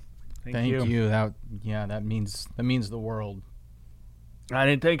 Thank you. That means the world. I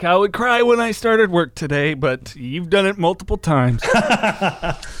didn't think I would cry when I started work today, but you've done it multiple times.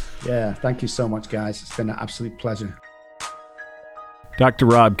 Yeah, thank you so much, guys. It's been an absolute pleasure. Dr.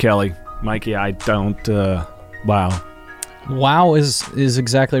 Rob Kelly. Mikey, I don't, wow. Wow is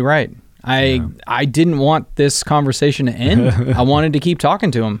exactly right. I didn't want this conversation to end. I wanted to keep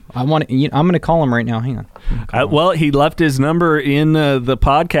talking to him. I'm going to call him right now. Hang on. Well, he left his number in the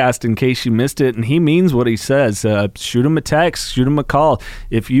podcast in case you missed it, and he means what he says. Shoot him a text, shoot him a call.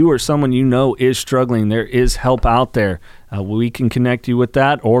 If you or someone you know is struggling, there is help out there. We can connect you with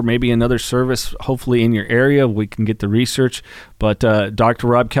that, or maybe another service, hopefully in your area. We can get the research. But Dr.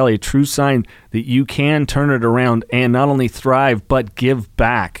 Rob Kelly, a true sign that you can turn it around and not only thrive, but give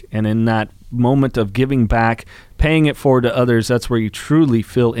back. And in that moment of giving back, paying it forward to others, that's where you truly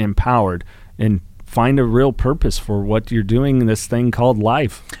feel empowered and find a real purpose for what you're doing in this thing called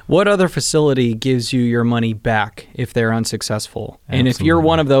life. What other facility gives you your money back if they're unsuccessful? Absolutely. And if you're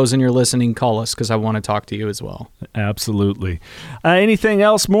one of those and you're listening, call us, because I want to talk to you as well. Absolutely. Anything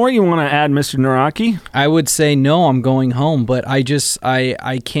else more you want to add, Mr. Naraki? I would say no, I'm going home, but I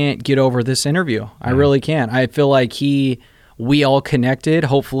can't get over this interview. I really can't. I feel like we all connected.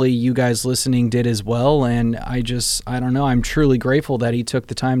 Hopefully you guys listening did as well. And I don't know. I'm truly grateful that he took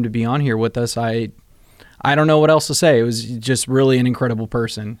the time to be on here with us. I don't know what else to say. It was just really an incredible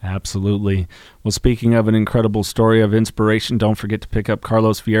person. Absolutely. Well, speaking of an incredible story of inspiration, don't forget to pick up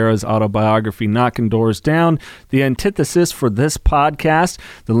Carlos Vieira's autobiography, Knocking Doors Down, the antithesis for this podcast.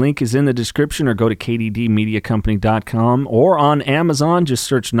 The link is in the description, or go to kddmediacompany.com or on Amazon. Just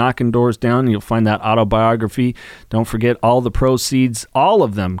search Knocking Doors Down and you'll find that autobiography. Don't forget, all the proceeds, all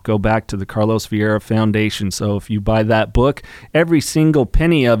of them, go back to the Carlos Vieira Foundation. So if you buy that book, every single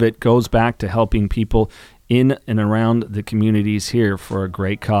penny of it goes back to helping people in and around the communities here for a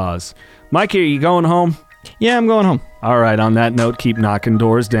great cause. Mikey, are you going home? Yeah, I'm going home. All right, on that note, keep knocking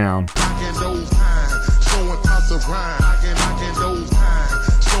doors down.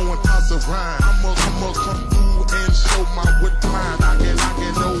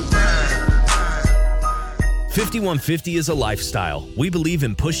 $5150 is a lifestyle. We believe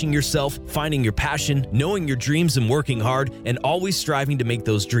in pushing yourself, finding your passion, knowing your dreams and working hard, and always striving to make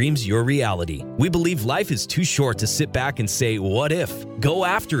those dreams your reality. We believe life is too short to sit back and say, what if? Go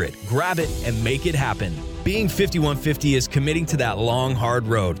after it, grab it, and make it happen. Being 5150 is committing to that long, hard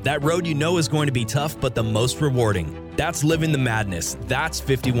road. That road you know is going to be tough, but the most rewarding. That's living the madness. That's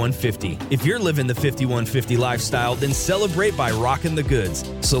 5150. If you're living the 5150 lifestyle, then celebrate by rocking the goods.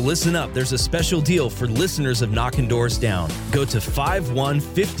 So listen up. There's a special deal for listeners of Knocking Doors Down. Go to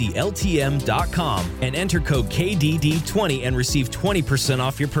 5150ltm.com and enter code KDD20 and receive 20%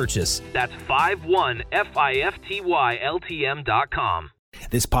 off your purchase. That's 5150ltm.com.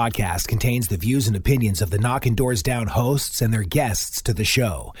 This podcast contains the views and opinions of the Knocking Doors Down hosts and their guests to the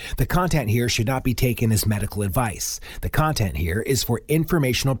show. The content here should not be taken as medical advice. The content here is for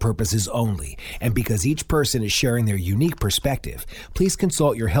informational purposes only, and because each person is sharing their unique perspective, please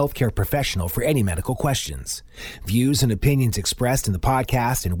consult your healthcare professional for any medical questions. Views and opinions expressed in the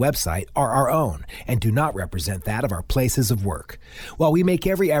podcast and website are our own and do not represent that of our places of work. While we make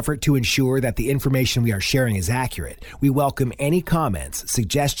every effort to ensure that the information we are sharing is accurate, we welcome any comments,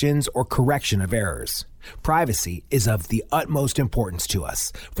 suggestions, or correction of errors. Privacy is of the utmost importance to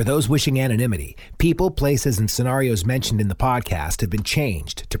us. For those wishing anonymity, people, places, and scenarios mentioned in the podcast have been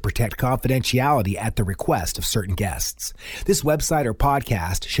changed to protect confidentiality at the request of certain guests. This website or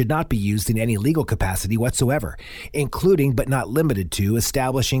podcast should not be used in any legal capacity whatsoever, including but not limited to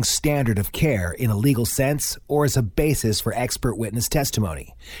establishing standard of care in a legal sense or as a basis for expert witness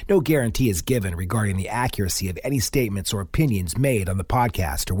testimony. No guarantee is given regarding the accuracy of any statements or opinions made on the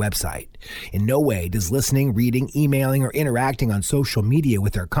podcast or website. In no way does is listening, reading, emailing, or interacting on social media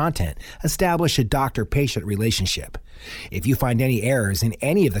with our content, establish a doctor-patient relationship. If you find any errors in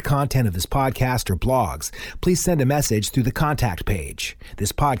any of the content of this podcast or blogs, please send a message through the contact page.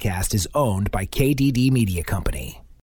 This podcast is owned by KDD Media Company.